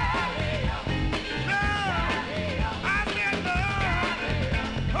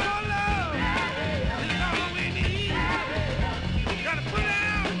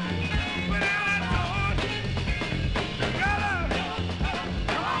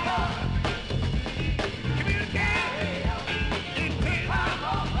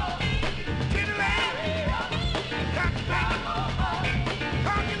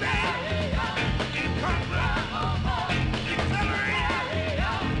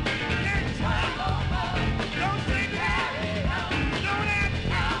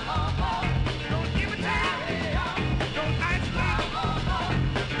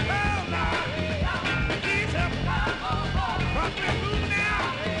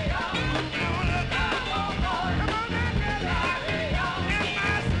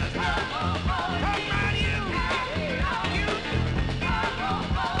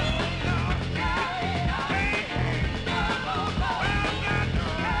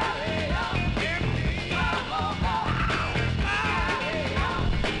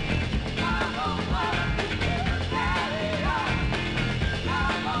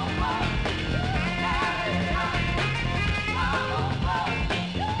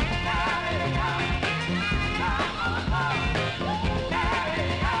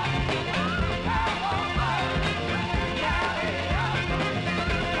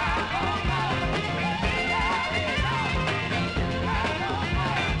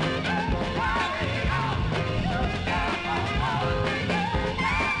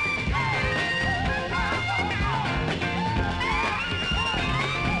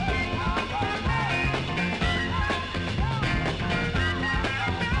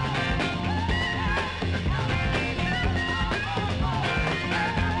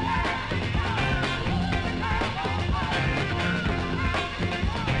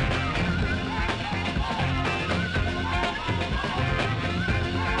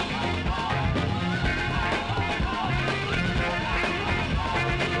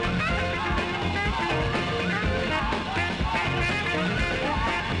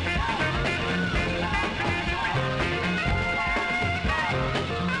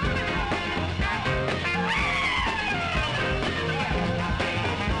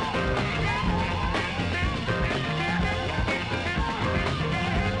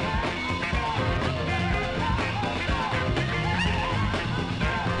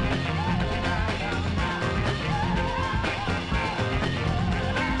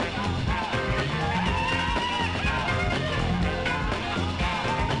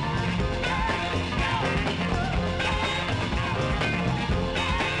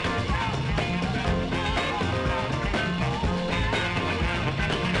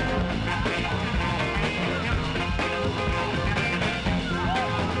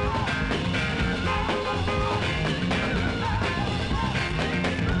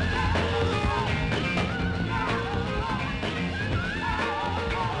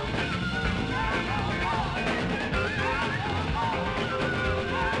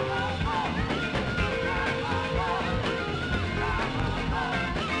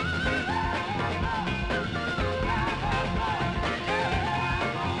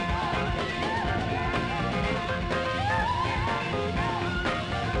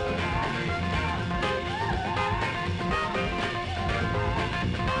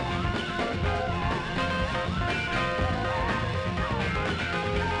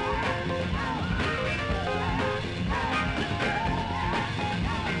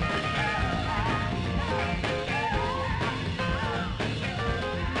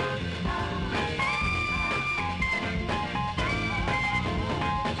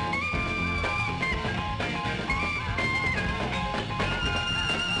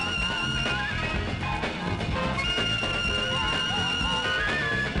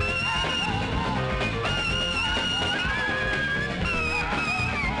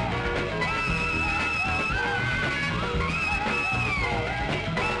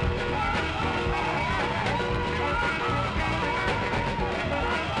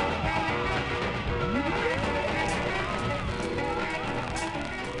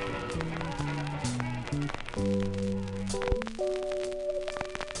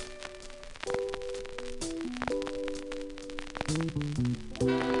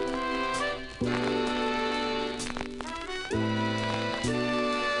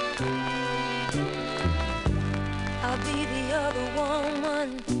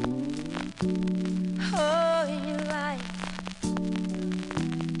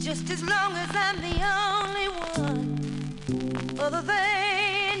Just as long as I'm the only one other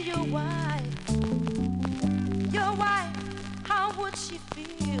than your wife. Your wife, how would she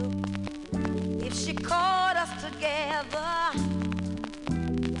feel if she caught us together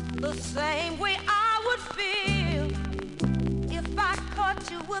the same way I would feel if I caught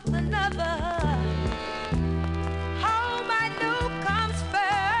you with another? Home I know comes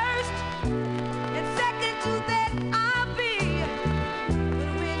first, and second to that I'll be. But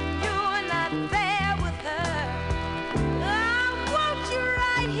when you're not there with her, I want you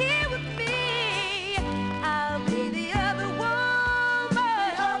right here with me. I'll be the other woman,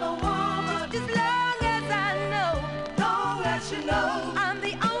 just as long as I know, long as you know, I'm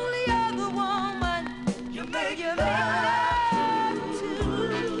the only other woman you make love to.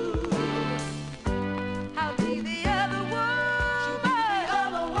 I'll be the other woman,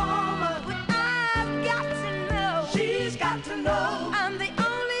 but I've got to know, she's got to know, I'm the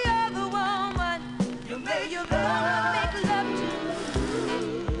only other woman you're gonna make love to.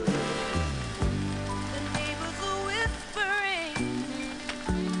 The neighbors are whispering,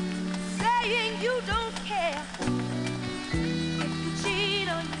 saying you don't care. If you cheat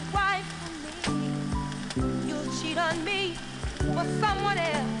on your wife for me, you'll cheat on me for someone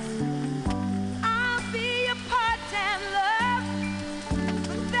else. I'll be a part-time love,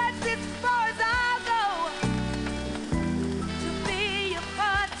 but that's as far as I'll go. To be a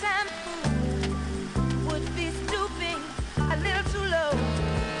part-time fool would be stooping a little too low.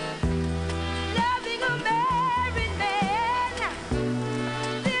 Loving a married man,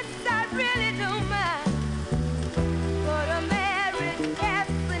 this I really don't mind. But a married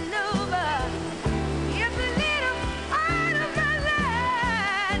Casanova is a little out of my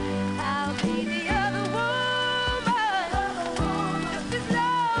line.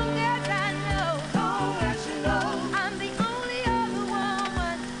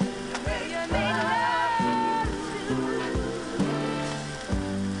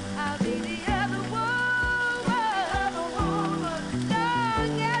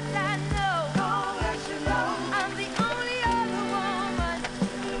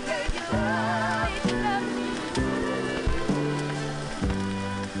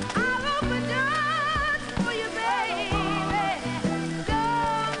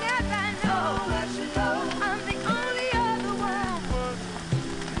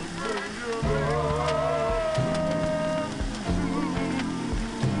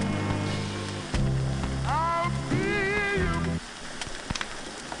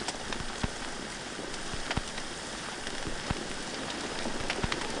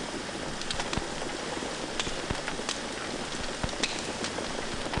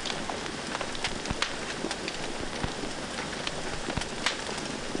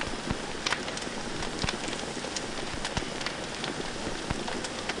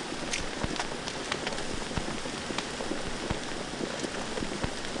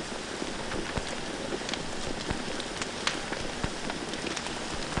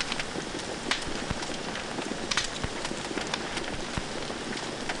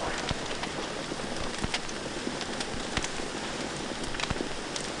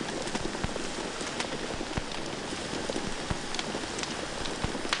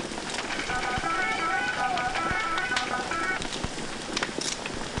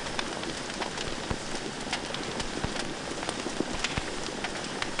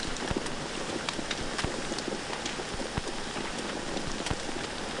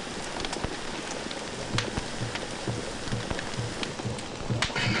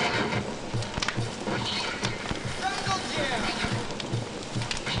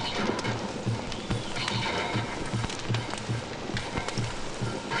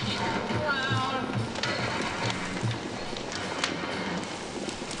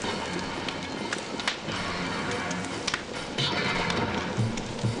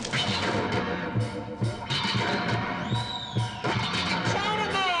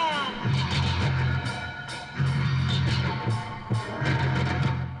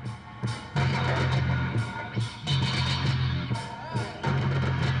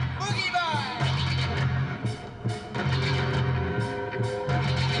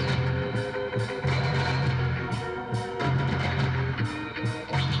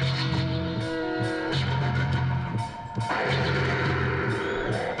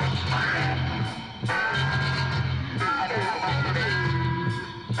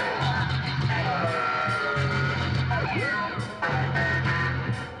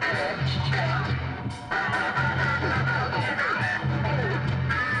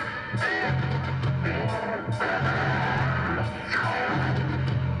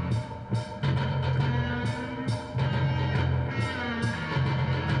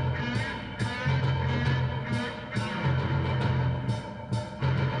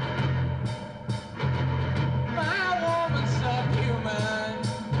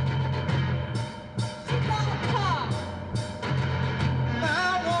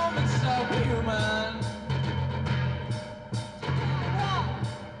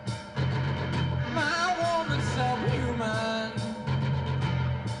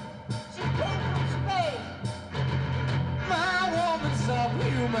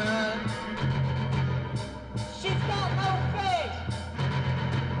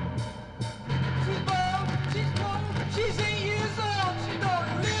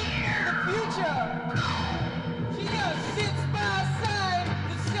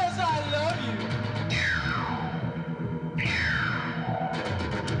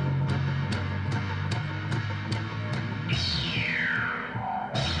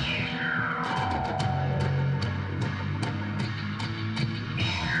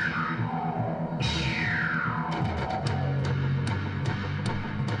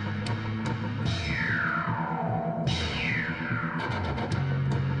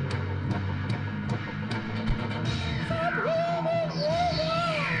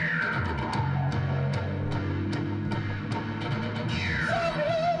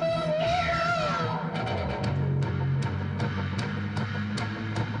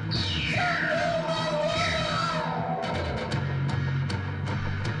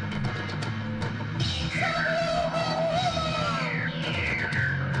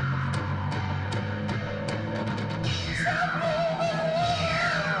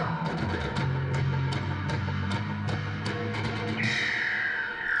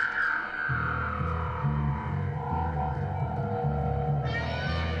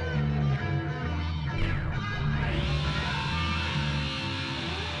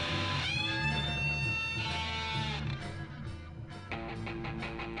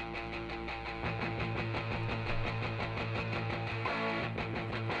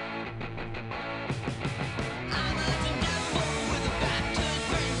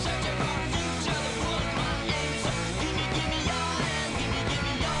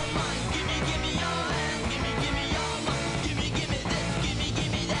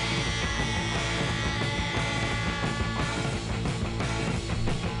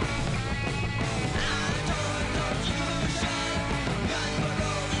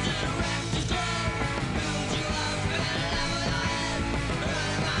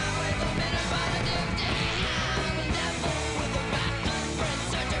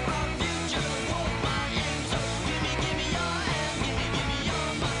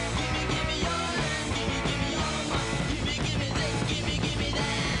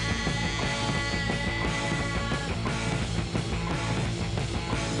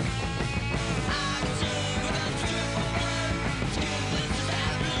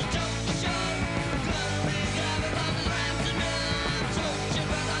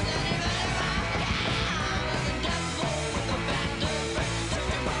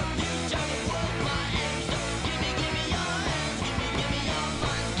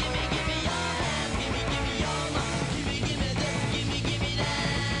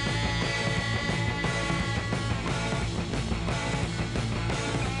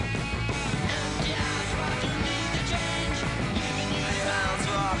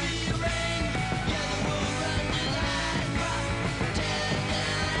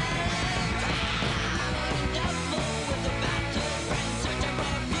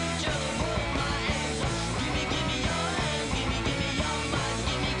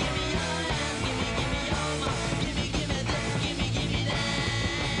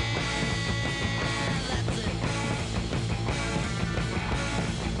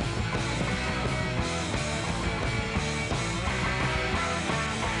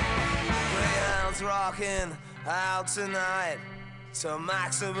 rocking out tonight to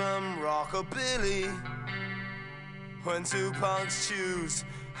maximum rockabilly. When two punks choose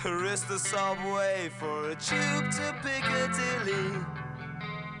to risk the subway for a tube to Piccadilly.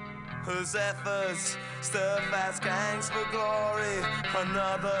 Whose efforts stir fast gangs for glory.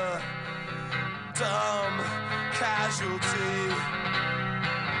 Another dumb casualty.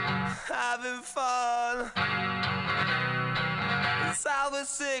 Having fun. In South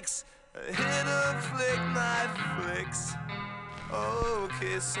 6, a hit of flick knife flicks. Oh,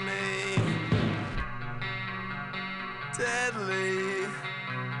 kiss me. Deadly.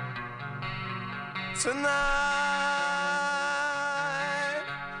 Tonight.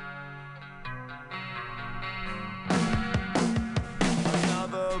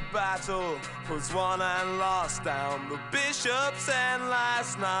 Another battle was won and lost down the Bishop's End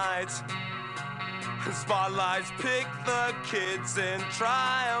last night. Spotlights pick the kids in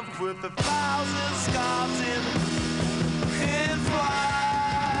triumph with 1,000 scarves in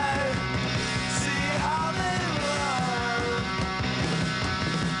flight. See how they run.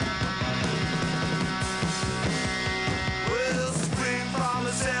 We'll spring from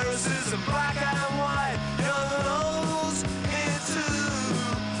the terraces in black and white, young and old into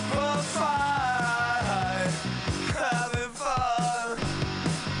a fight, having fun.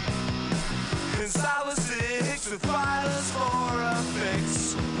 Inside was 6 with fighters for a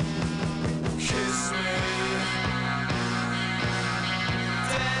fix. Kiss me.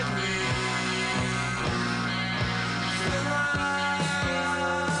 Deadly. Tonight.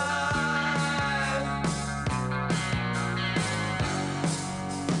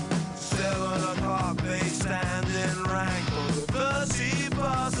 7 o'clock, they stand in rank for the 30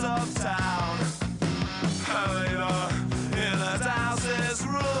 bus uptown. Later, in a downstairs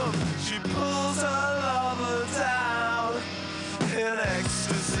room, she pulls her lover down in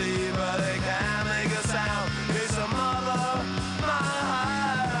ecstasy, but they can't make a sound. It's a mother, my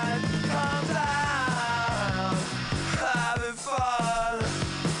heart, come down, having fun.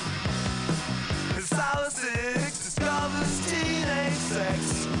 It's hour 6, discovers teenage sex.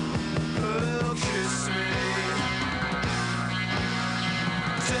 Oh, kiss me,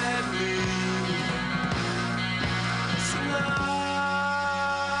 deadly.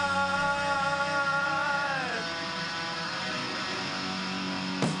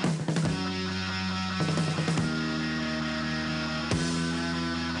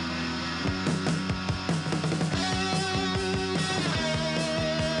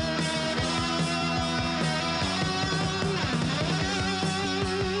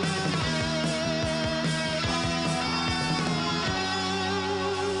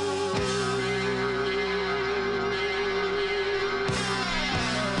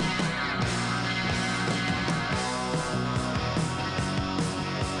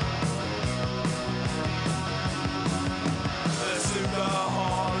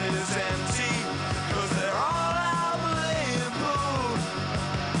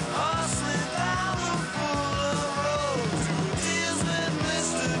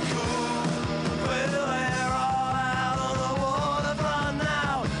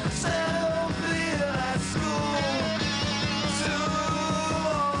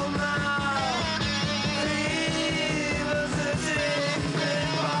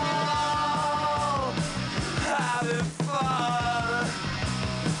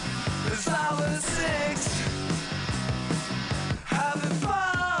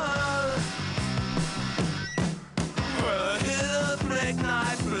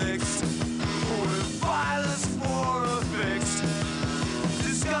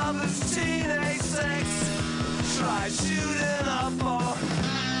 Try shooting up for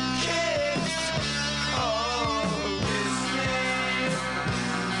kicks. Oh, kiss me,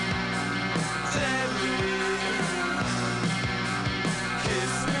 deadly.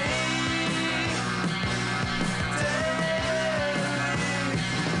 Kiss me, deadly.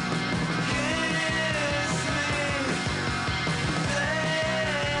 Kiss me, deadly.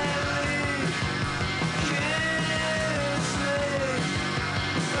 Kiss me,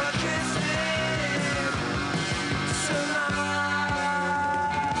 kiss me.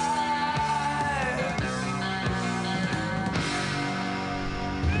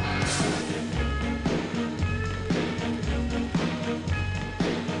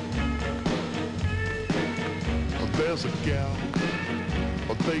 There's a gal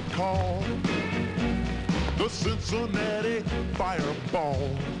they call the Cincinnati Fireball.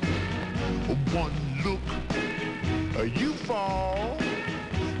 One look, you fall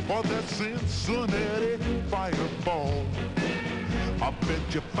for that Cincinnati Fireball. I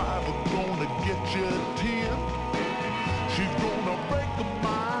bet you 5 are gonna get you 10. She's gonna break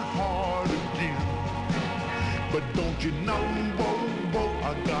my heart again. Don't you know, whoa, whoa,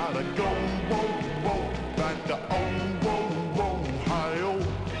 I gotta go, whoa, whoa, back to Ohio.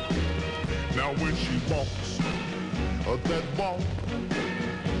 Now when she walks that walk,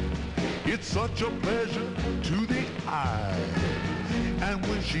 it's such a pleasure to the eye. And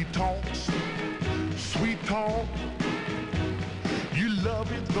when she talks sweet talk, you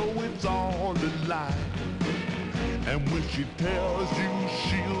love it though it's all a lie. And when she tells you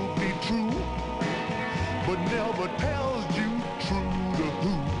she'll be true, but never tells you true to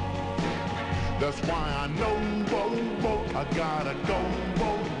who. That's why I know, whoa, whoa, I gotta go,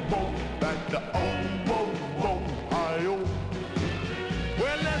 whoa, whoa, back to Ohio.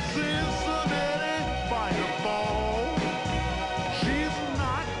 Well, that's Cincinnati Fireball. She's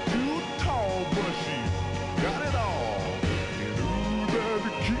not too tall, but she's got it all. And ooh,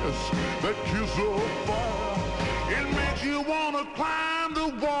 that kiss of fire, it makes you wanna climb the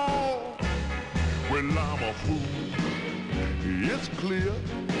wall. Well, I'm a fool, it's clear,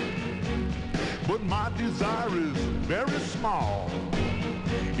 but my desire is very small.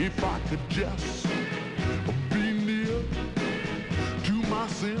 If I could just be near to my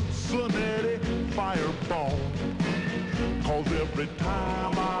Cincinnati Fireball, 'cause every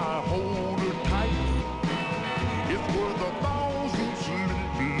time I hold her tight, it's worth 1,000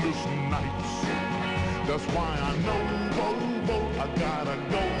 sleepless nights. That's why I know, whoa, whoa, I gotta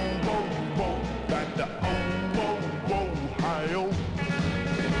go, whoa, whoa, back to Ohio.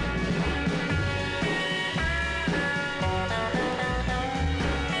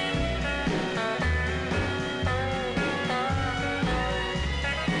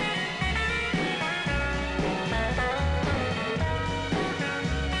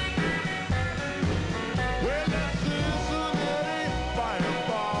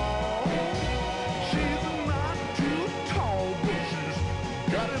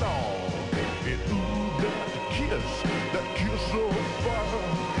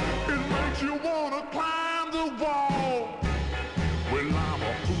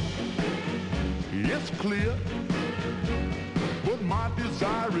 Clear, but my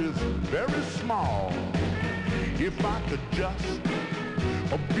desire is very small. If I could just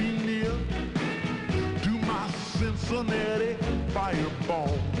be near to my Cincinnati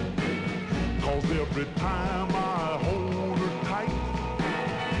Fireball, 'cause every time I hold her tight,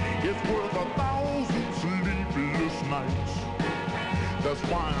 it's worth 1,000 sleepless nights. That's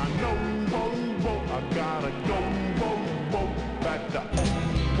why I know, whoa, whoa, I gotta go, whoa, whoa, back to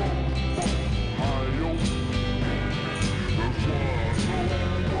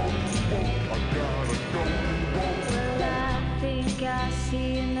I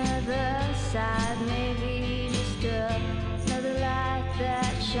see another side, maybe just another light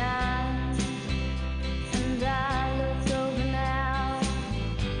that shines. And I look over now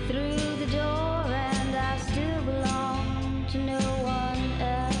through the door, and I still belong to no one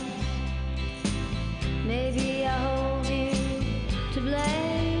else. Maybe I hold you to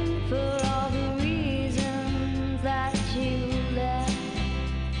blame for all the reasons that you left,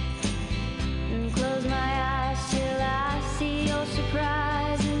 and close my eyes till I see your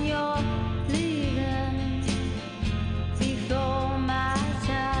surprise and your leaving before my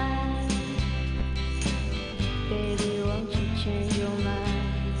time. Baby, won't you change your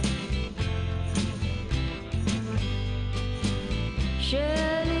mind?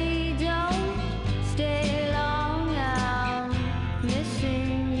 Surely don't stay long, I'm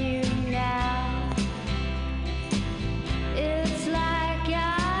missing you now. It's like I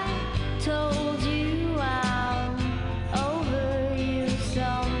told you I'm over you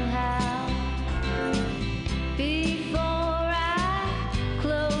somehow. Before I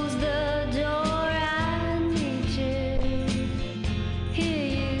close the door, I need to hear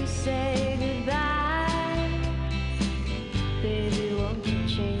you say goodbye. Baby, won't you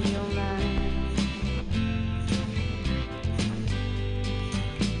change your mind?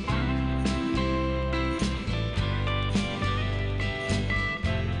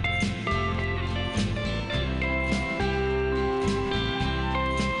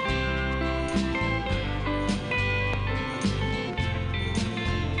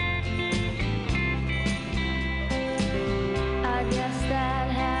 I guess that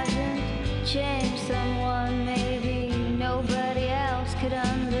hasn't changed someone. Maybe nobody else could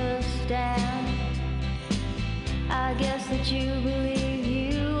understand. I guess that you believe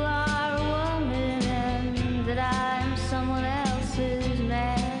you are a woman and that I'm someone else's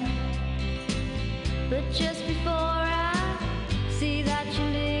man. But just before I see that you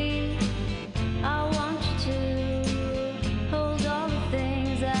leave, I want you to hold all the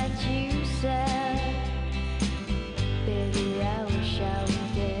things that you said. Baby, I wish I was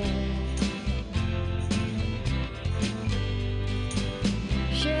dead.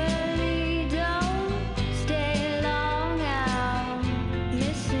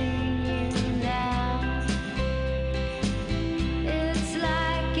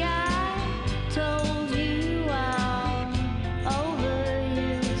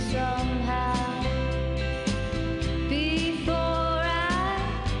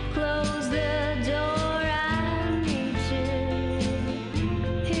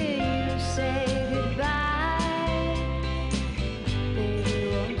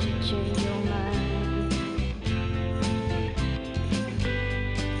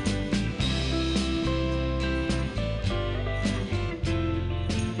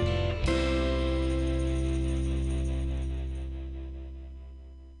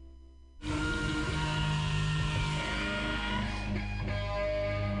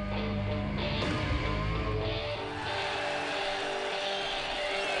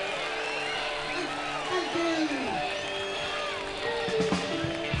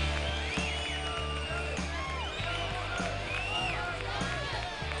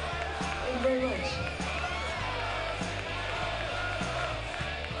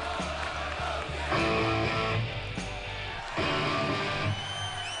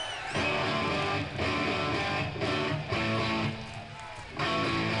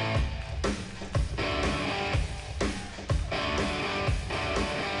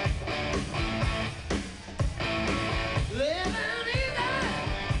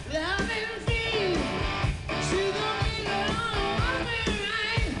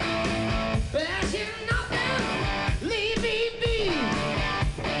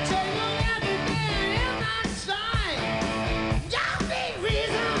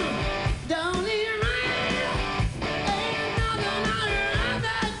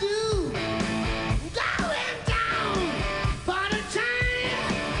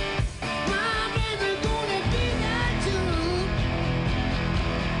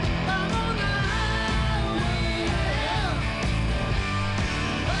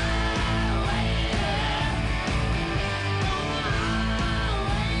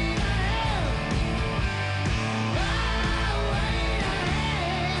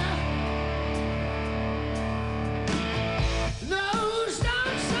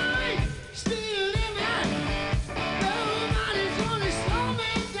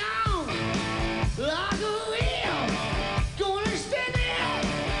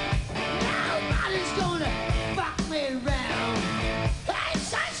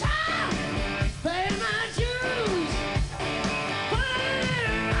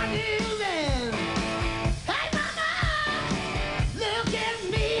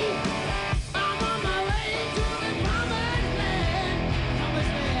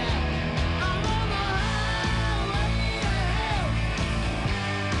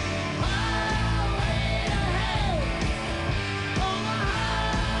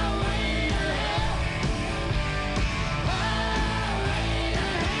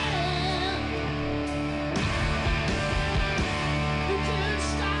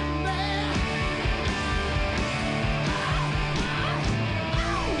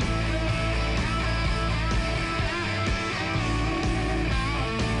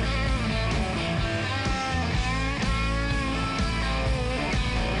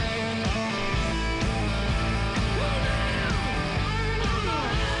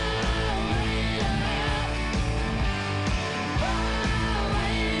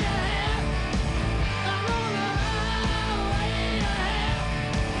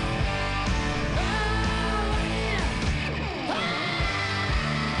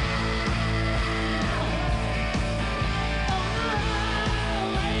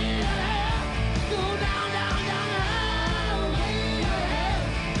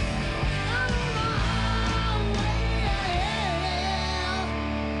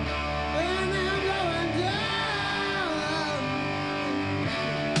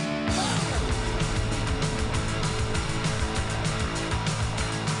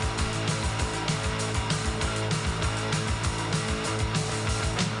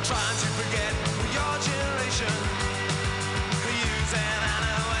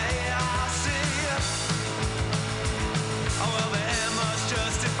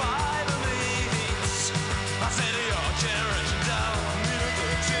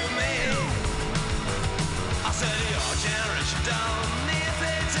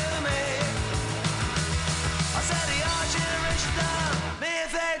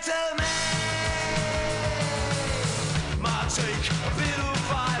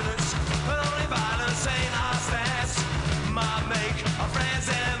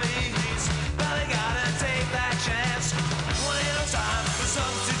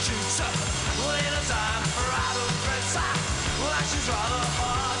 rather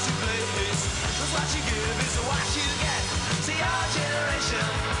hard to place. That's what you give is what you get. See our generation.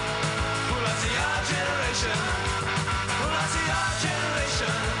 Well, I see our generation. Well, I see our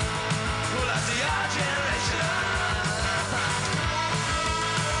generation. Well, I see our generation.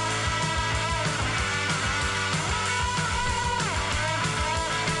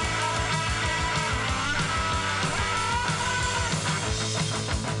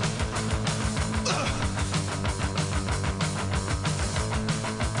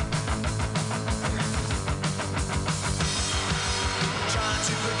 Trying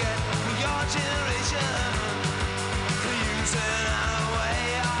to forget your generation, using our way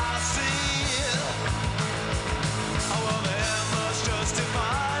I see. Oh, well, they must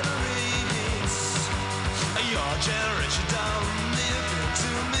justify the reasons. Your generation don't mean it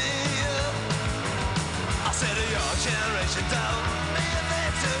to me. I said your generation don't mean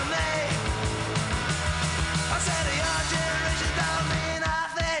it to me. I said your generation don't mean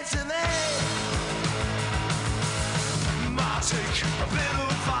nothing to me. Might take a bit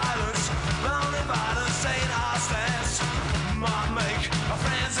of violence, but only violence ain't our stance. Might make our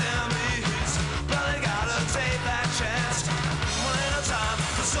friends enemies, but they gotta take that chance. Well, ain't no time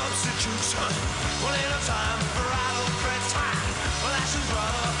for substitution. Well, ain't no time for idle threats. Well, action's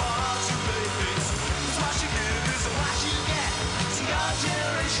rather hard to base. It's what you give is what you get. It's your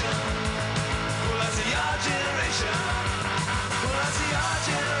generation. Well, that's your generation. Well, that's your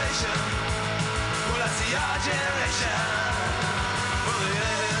generation. Well, that's your generation. Well, the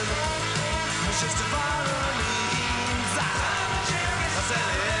end is just a final means. I said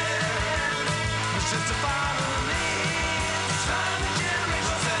the end is just a final means. I said the end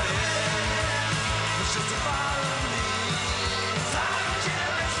is just a final means. The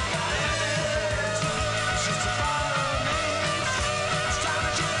end is just a final means. It's time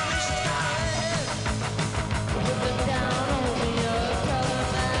the generation's got it. Put them down, hold me up, tell them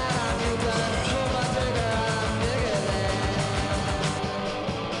that I'm your gun. Pull my trigger, I'm bigger than.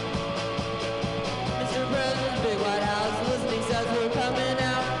 Mr. President, big White House, listening says we're coming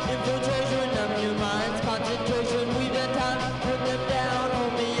out. Infiltration, numb your minds, concentration, we've been time. Put them down,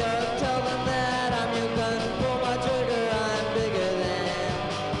 hold me up, tell them that I'm your gun. Pull my trigger, I'm bigger than.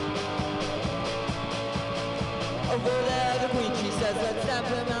 Over there, the queen, she says, let's stamp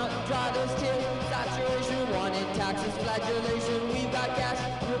them out and dry those tears. Saturation, wanted taxes, flagellation, we've got cash.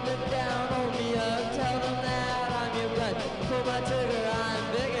 Put them down, hold me up, tell them that I'm your gun. Pull my trigger, I'm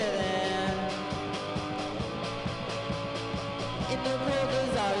bigger than. In the cold, the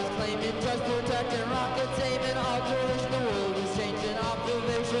czar is claiming trust, protecting rockets, aiming alteration. The world is changing,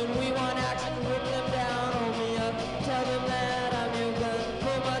 observation, we want action. Put them down, hold me up, tell them that I'm your gun.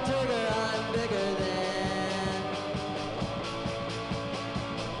 Pull my trigger, I'm bigger than.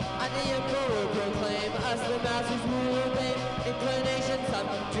 I the emperor proclaim us the masters rule of fame. Inclination, some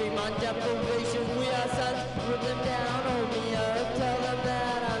dream on deprivation. We are sons, put them down, hold me up, tell them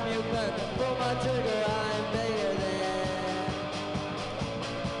that I'm your gun. Pull my trigger, I'm bigger than.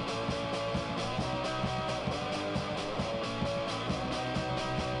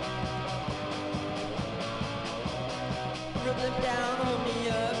 Rip them down, hold me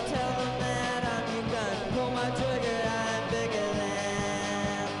up, tell them that I'm your gun. Pull my trigger, I'm bigger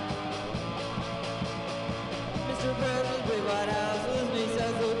than. Mr. President, big White House, listening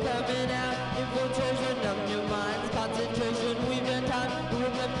says we're coming out. Infiltration, numb your minds, concentration, we've been time.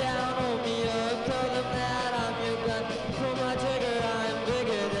 Rip them down, hold me up, tell them that I'm your gun. Pull my trigger, I'm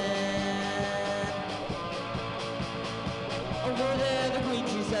bigger than. Over there, the queen,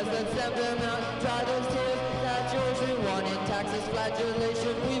 she says, let's stamp them out, dry those tears. Saturation, wanted taxes,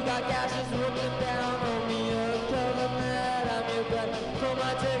 flagellation, we've got gashes. Rip them down, hold me up, tell them that I'm your gun. Pull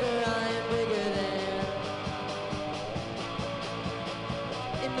my trigger, I am bigger than.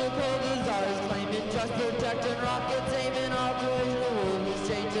 In the cold, the czar is claiming trust, protecting rockets, aiming operation. The world is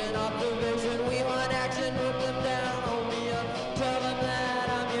changing, observation, we want action. Rip them down, hold me up, tell them that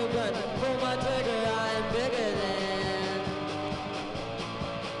I'm your gun. Pull my trigger, I am bigger than.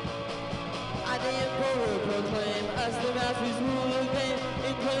 I the emperor proclaim us the masters rule of fame.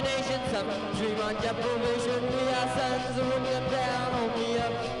 Inclination, some dream on deprivation. We are sons, rip them down, hold me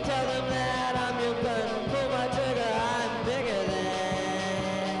up, tell them that I'm your gun. Pull my trigger, I'm bigger than.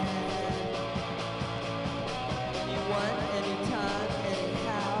 Anyone, anytime,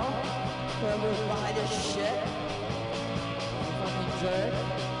 anyhow. Whoever buy this shit, fucking jerk.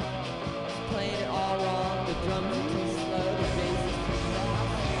 Playing it all wrong, the drums are too slow, the bass is too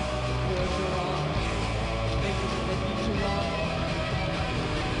fast, the chords are wrong, making the melody too long.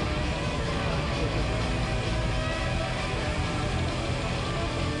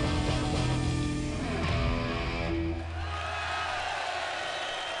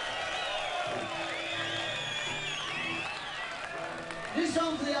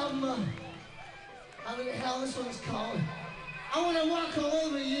 song for the album. How the hell this one's called? I want to walk all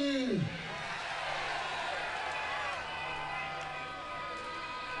over you.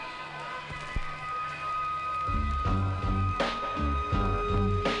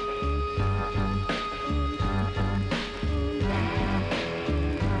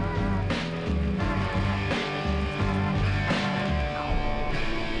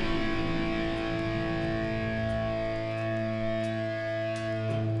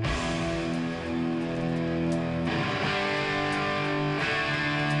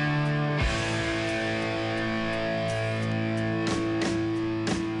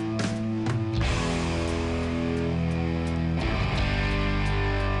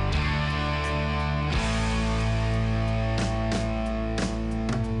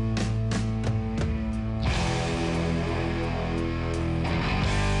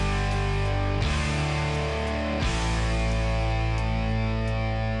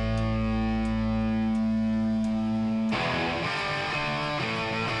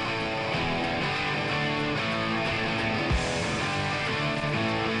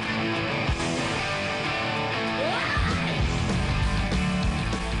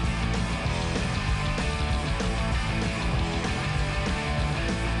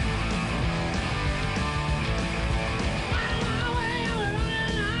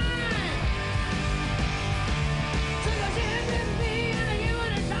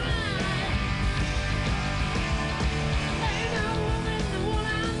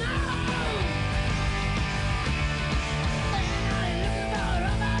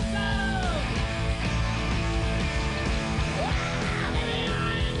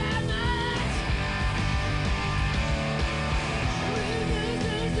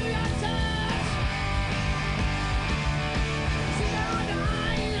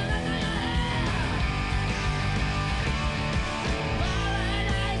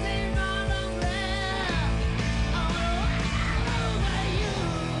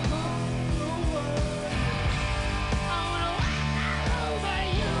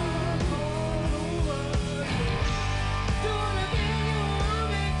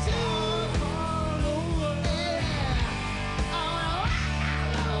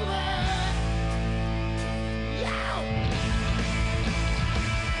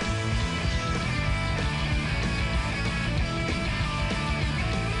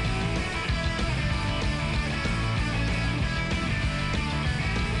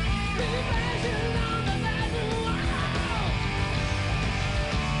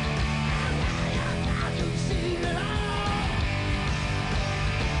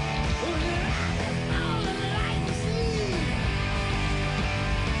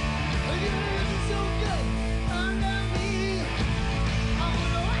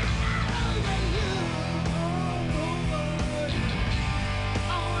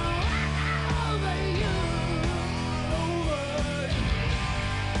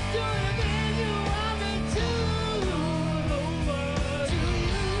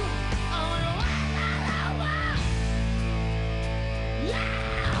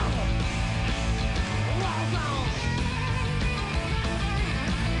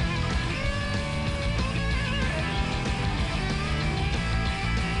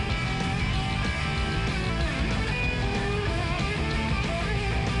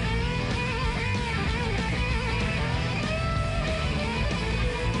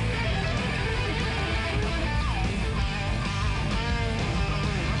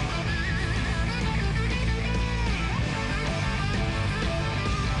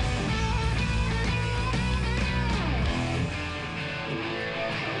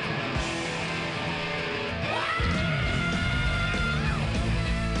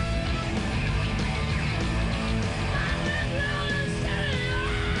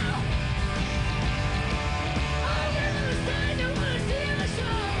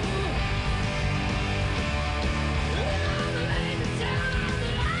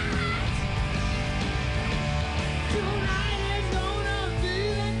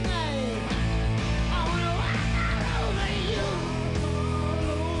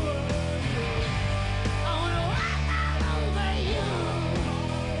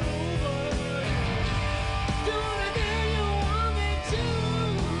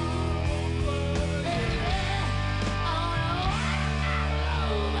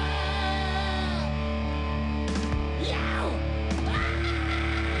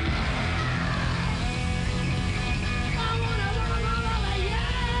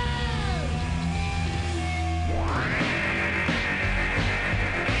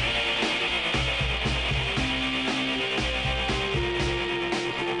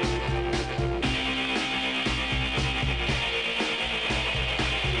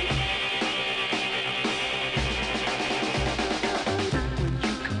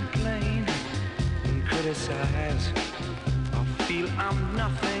 criticize. I feel I'm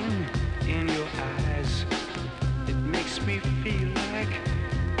nothing in your eyes. It makes me feel like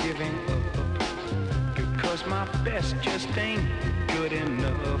giving up, because my best just ain't good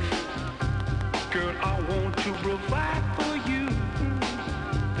enough. Girl, I want to provide for you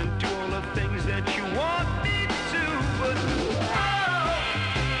and do all the things that you want me to, but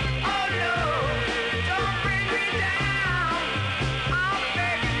oh no, don't bring me down. I'm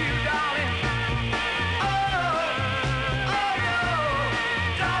begging you, darling. Oh no,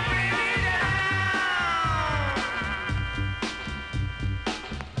 don't bring me down.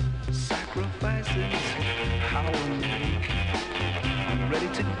 Sacrifices how I make. I'm ready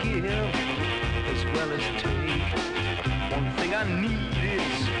to give as well as take. One thing I need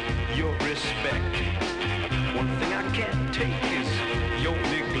is your respect. One thing I can't take is your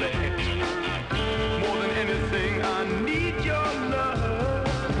neglect. More than anything, I need your love.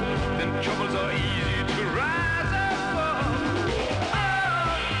 Then troubles are easy to rise above.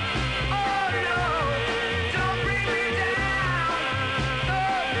 Oh no, don't bring me down. No.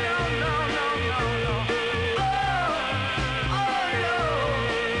 Oh no,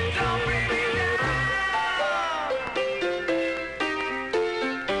 don't bring me down.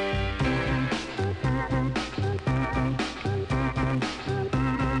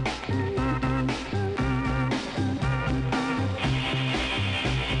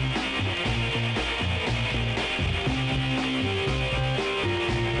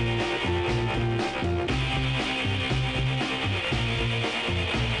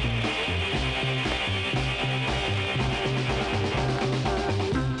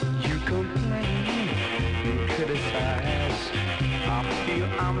 You complain and criticize. I feel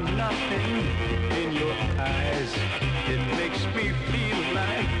I'm nothing in your eyes. It makes me feel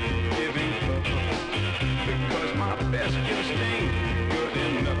like giving up, because my best just ain't good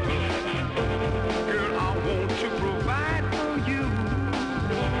enough. Girl, I want to provide for you,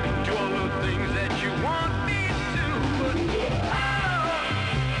 do all the things that you want me to, but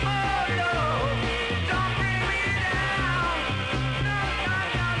oh no, don't bring me down. No,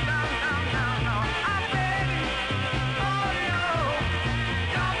 I beg you. Oh no,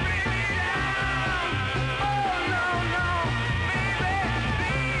 don't bring me down. Oh no, baby,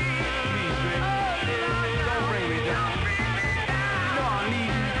 please, baby. Don't bring me down. No, I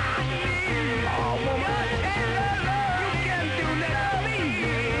need you. Oh, woman, you can do that,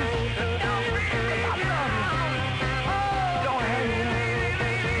 please. Don't bring me down. Don't hurt me.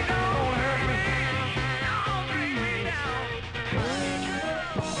 Don't hurt me. Don't bring me down.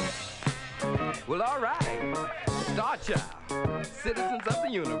 Well, all right. Star Child, citizens of the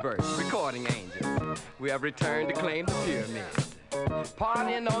universe, recording angels, we have returned to claim the pyramid.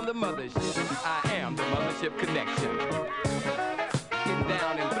 Partying on the mothership, I am the mothership connection. Getting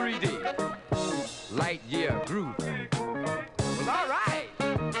down in 3D, light year grooving. Well, all right.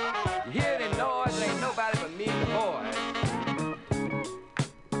 You hear the noise? There ain't nobody but me and the boys.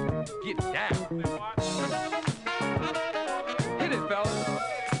 Get down. Hit it, fellas.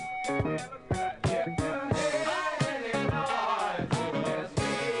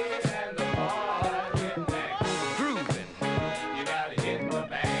 Grooving. You gotta hit the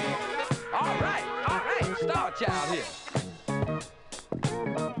band. All right. Star Child here.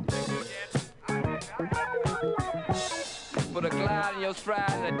 Put a glide in your stride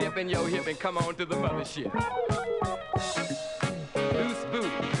and a dip in your hip and come on to the mothership. Loose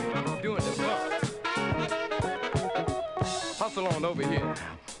booty, doing the bump. Hustle on over here.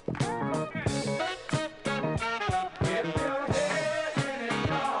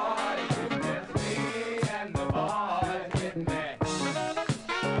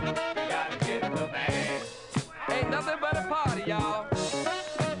 Ain't nothing but a party, y'all.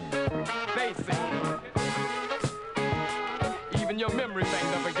 Basic. Even your memory bank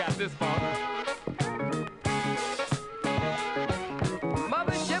never got this far.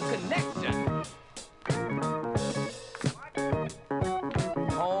 Mothership connection.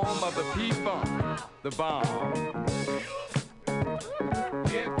 Home of the P-Funk, the bomb.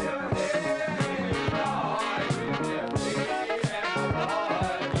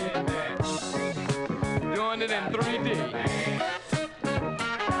 Doing it in 3D.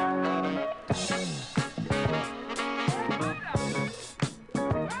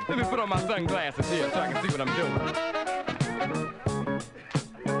 Let me put on my sunglasses here so I can see what I'm doing.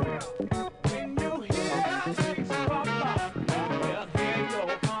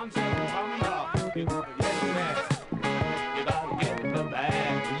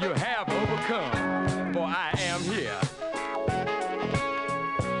 You have overcome, for I am here.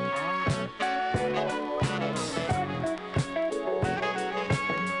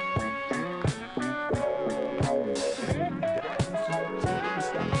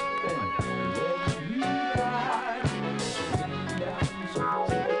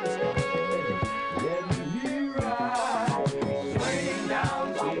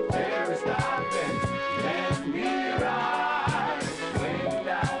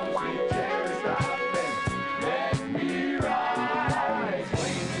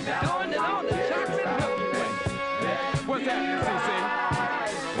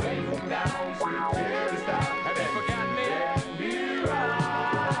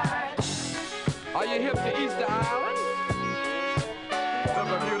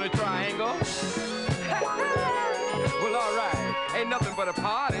 to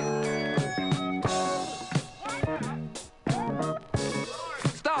party.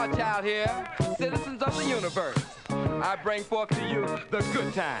 Star Child here, citizens of the universe. I bring forth to you the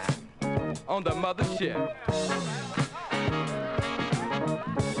good time on the mothership.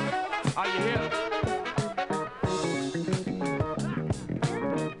 Are you here?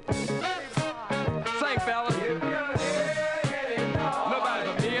 Sing, fellas. Nobody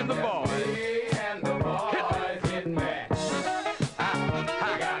but me and the boys.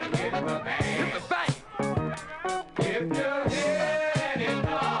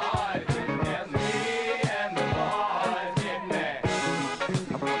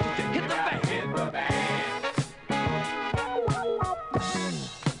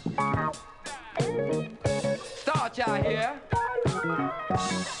 Out here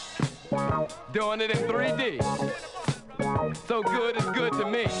doing it in 3D. So good is good to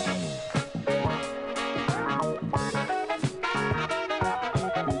me.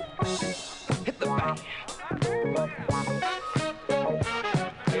 Hit the band.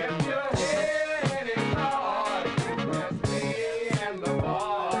 If you're hitting hard, that's me and the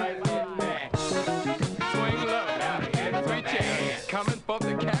boys in there. Swing low, now hit 3 chairs, coming for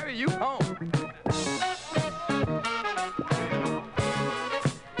to carry you home.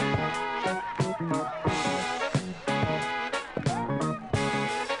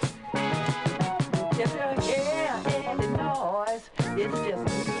 It's just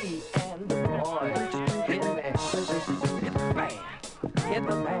me and the boys. Hit the band. Hit the band. Hit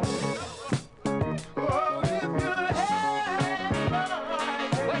the band. Oh, if you're having fun.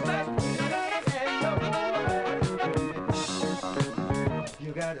 What's that? You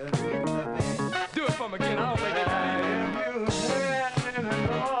gotta hit the band. Do it for me again. I don't think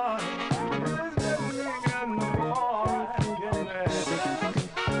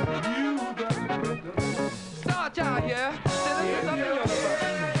Start out here. Citizens of the universe,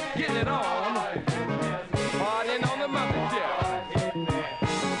 getting it on, partying on the mothership.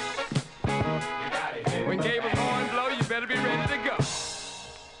 When Gable's horn blow, you better be ready to go.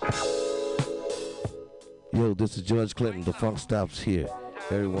 Yo, this is George Clinton. The funk stops here.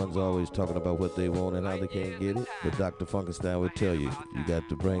 Everyone's always talking about what they want and how they can't get it, but Dr. Funkenstein would tell you, you got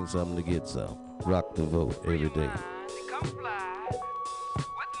to bring something to get some. Rock the vote every day.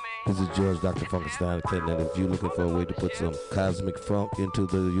 This is George Dr. Funkenstein Clinton, and if you're looking for a way to put some cosmic funk into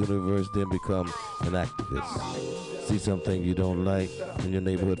the universe, then become an activist. See something you don't like in your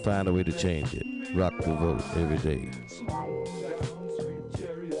neighborhood, find a way to change it. Rock the vote every day.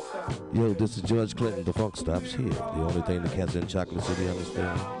 Yo, this is George Clinton. The funk stops here. The only thing the cats in Chocolate City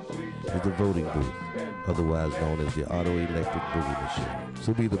understand is the voting booth, otherwise known as the auto-electric boogie machine.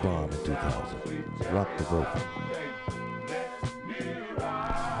 So be the bomb in 2000. Rock the vote.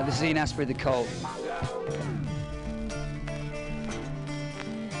 This is Ian Asprey, the Colt.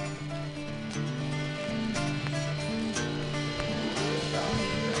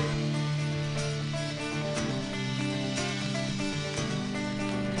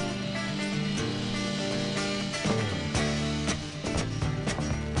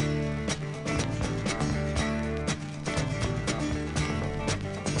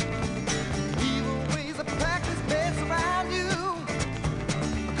 Evil ways of practice based around you,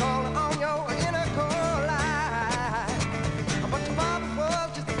 calling on your inner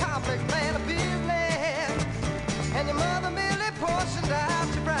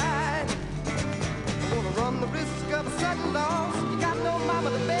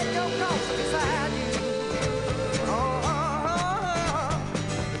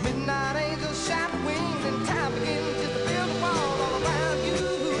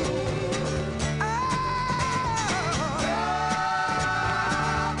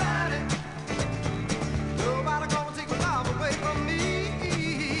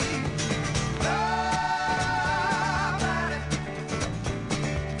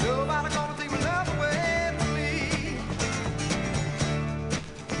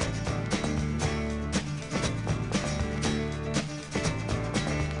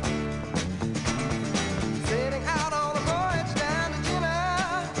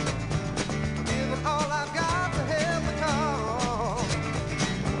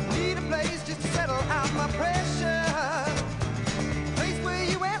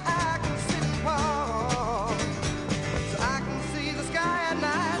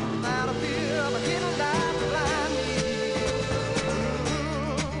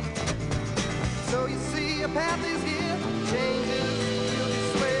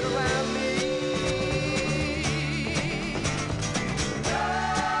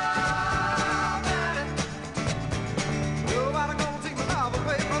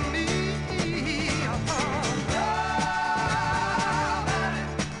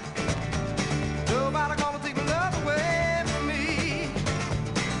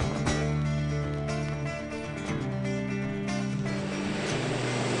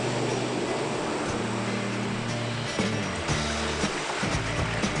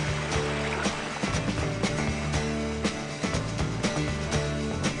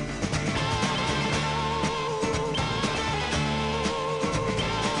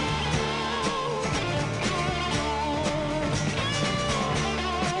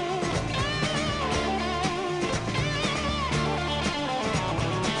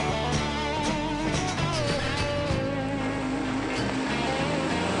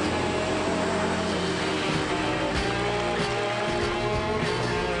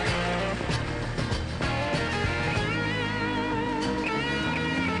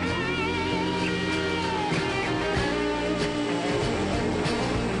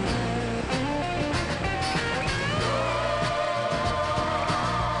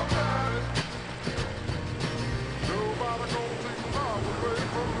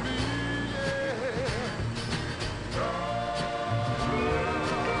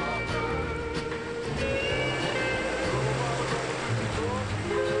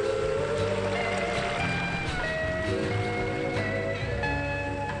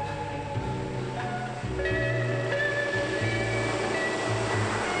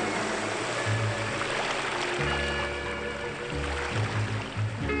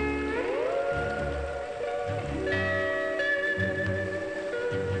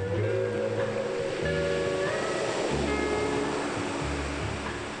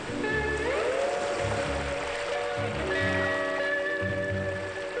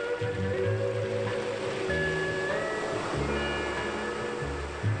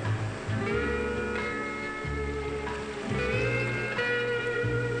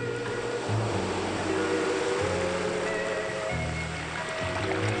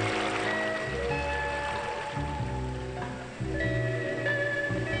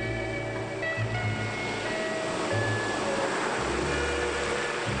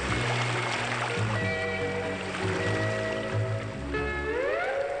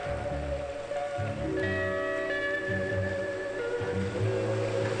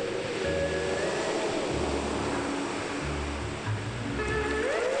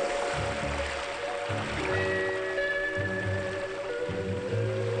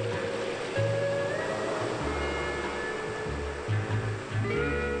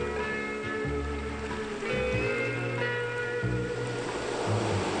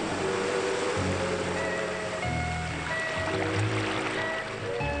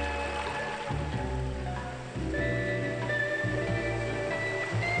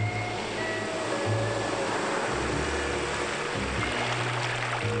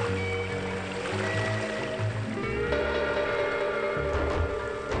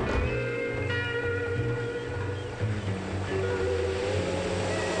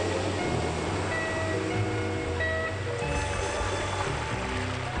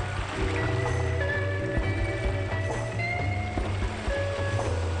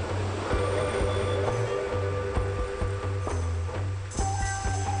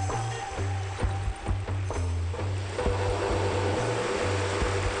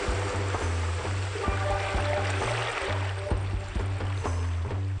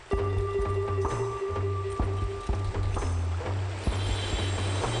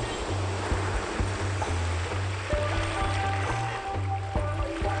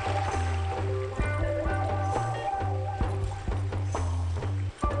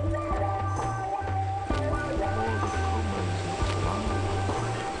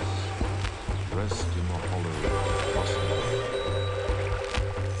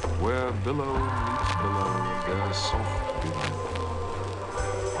billow meets billow, their soft beneath.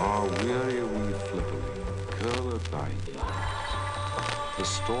 Our weary wee flipperling, curl at thy ease. The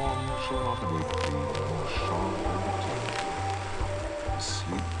storm shall not wake thee, nor sharp overtake thee.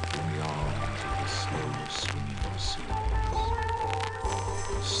 Sleep in the arms of the slow swinging seas.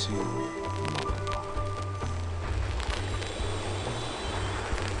 Seal lullaby.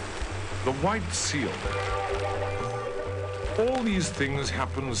 The white seal. All these things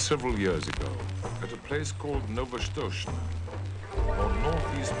happened several years ago at a place called Novastoshnaya, or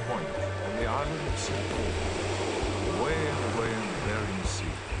Northeast Point, on the island of St. Paul, away and away in the Bering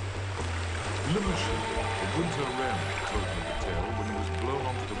Sea. Limmership, the winter wren, told me the tale when he was blown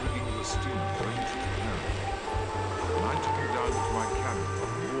onto the rigging of a steamer going to Japan. And I took him down to my cabin,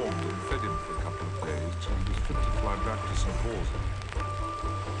 warmed and fed him for a couple of days till he was fit to fly back to St. Paul's.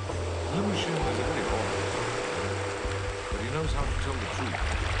 Limmership is a very odd fellow, but he knows how to tell the truth.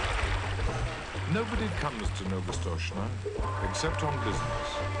 Nobody comes to Novastoshnaya except on business,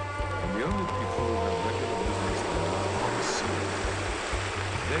 and the only people who have regular business there are the seals.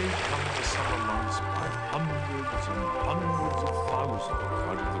 They come in the summer months by hundreds and hundreds of thousands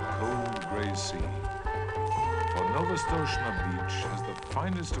out of the cold grey sea. For Novastoshnaya Beach has the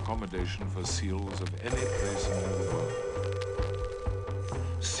finest accommodation for seals of any place in the world.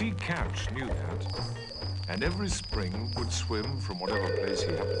 Sea Catch knew that, and every spring would swim from whatever place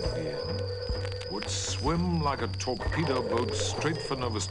he happened to be in, would swim like a torpedo boat straight for Novastoshnaya.